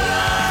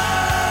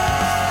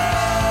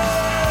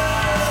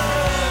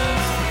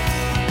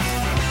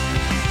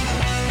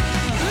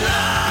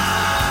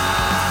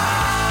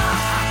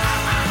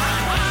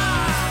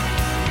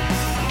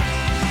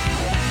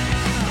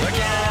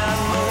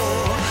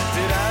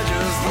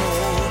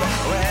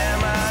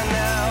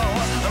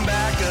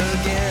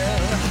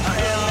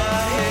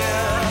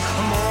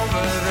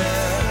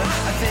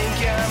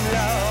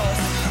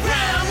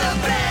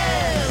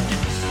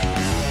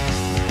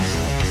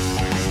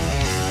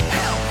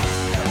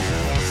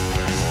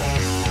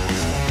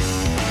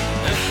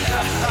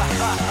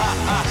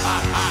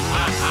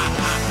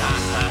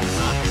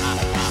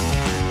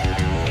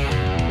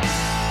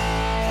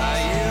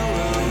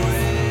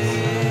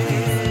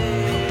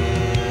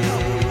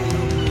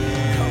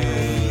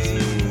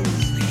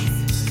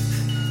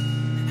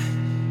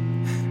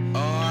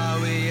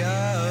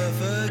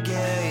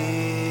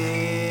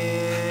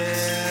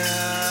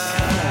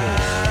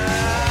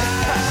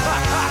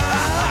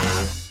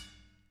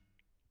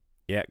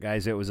 Yeah,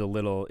 guys, it was a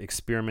little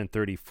Experiment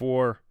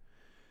 34,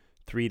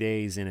 3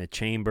 days in a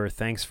chamber.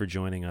 Thanks for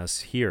joining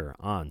us here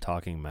on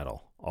Talking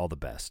Metal. All the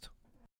best.